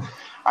 So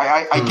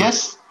I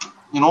guess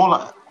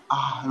like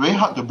very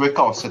hard to break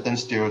out of certain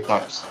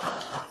stereotypes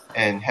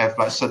and have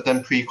like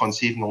certain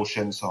preconceived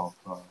notions of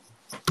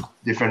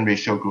different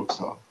racial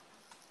groups.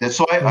 That's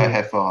why I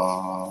have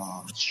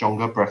a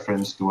stronger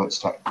preference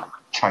towards like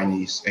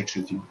Chinese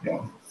actually.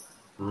 Yeah.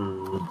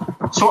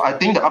 So I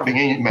think the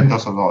upbringing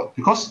matters a lot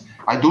because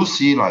I do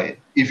see like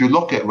if you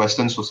look at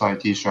Western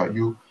societies, right,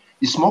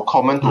 it's more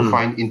common to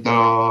find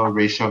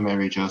interracial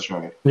marriages,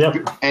 right?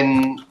 Yep.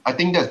 And I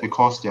think that's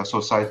because their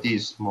society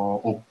is more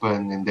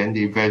open and then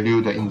they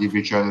value the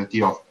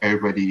individuality of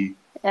everybody.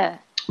 Yeah.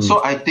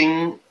 So I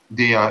think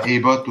they are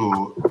able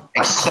to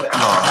accept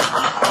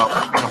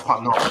a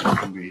partner of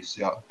different race.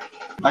 Yeah.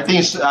 I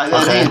think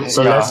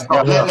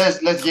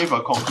let's give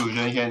a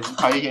conclusion.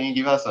 Can you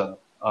give us a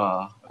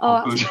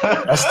conclusion?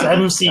 That's the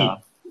MC. Yeah.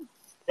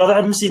 You're the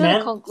MC, So man.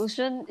 the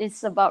conclusion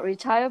is about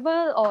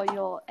retirement or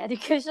your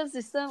education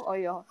system or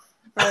your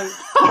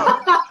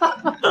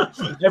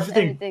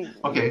Everything.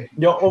 Okay.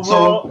 Your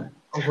overall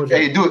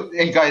conclusion.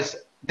 Hey guys,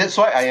 that's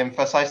why I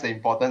emphasize the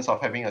importance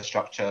of having a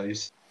structure.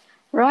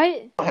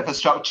 right? Have a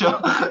structure.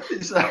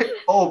 It's like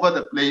all over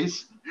the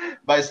place,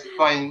 but it's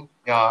fine.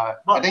 Yeah,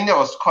 I think that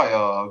was quite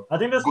a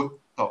good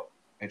talk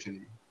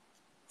actually.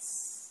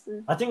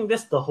 I think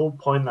that's the whole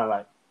point.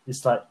 Like we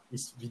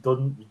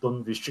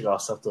don't restrict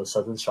ourselves to a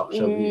certain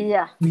structure.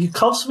 We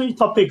cover so many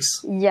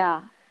topics.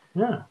 Yeah.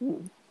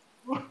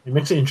 It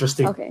makes it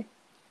interesting. Okay.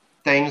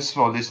 Thanks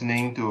for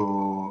listening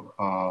to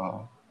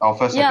our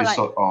first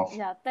episode of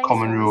thanks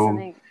Common for Room.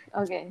 listening.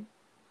 Okay.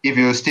 If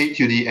you stay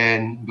to the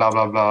end, blah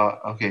blah blah.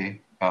 Okay.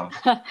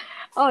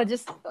 Oh,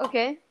 just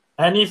okay.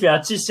 And if you are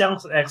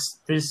Jixiang's ex,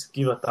 please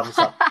give a thumbs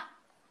up.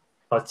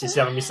 But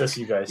Jixiang misses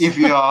you guys. If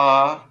you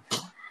are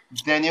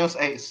Daniel's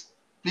ex,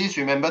 please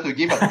remember to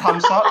give a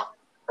thumbs up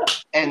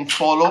and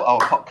follow our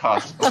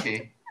podcast.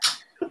 Okay.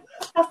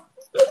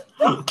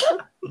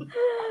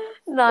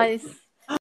 Nice.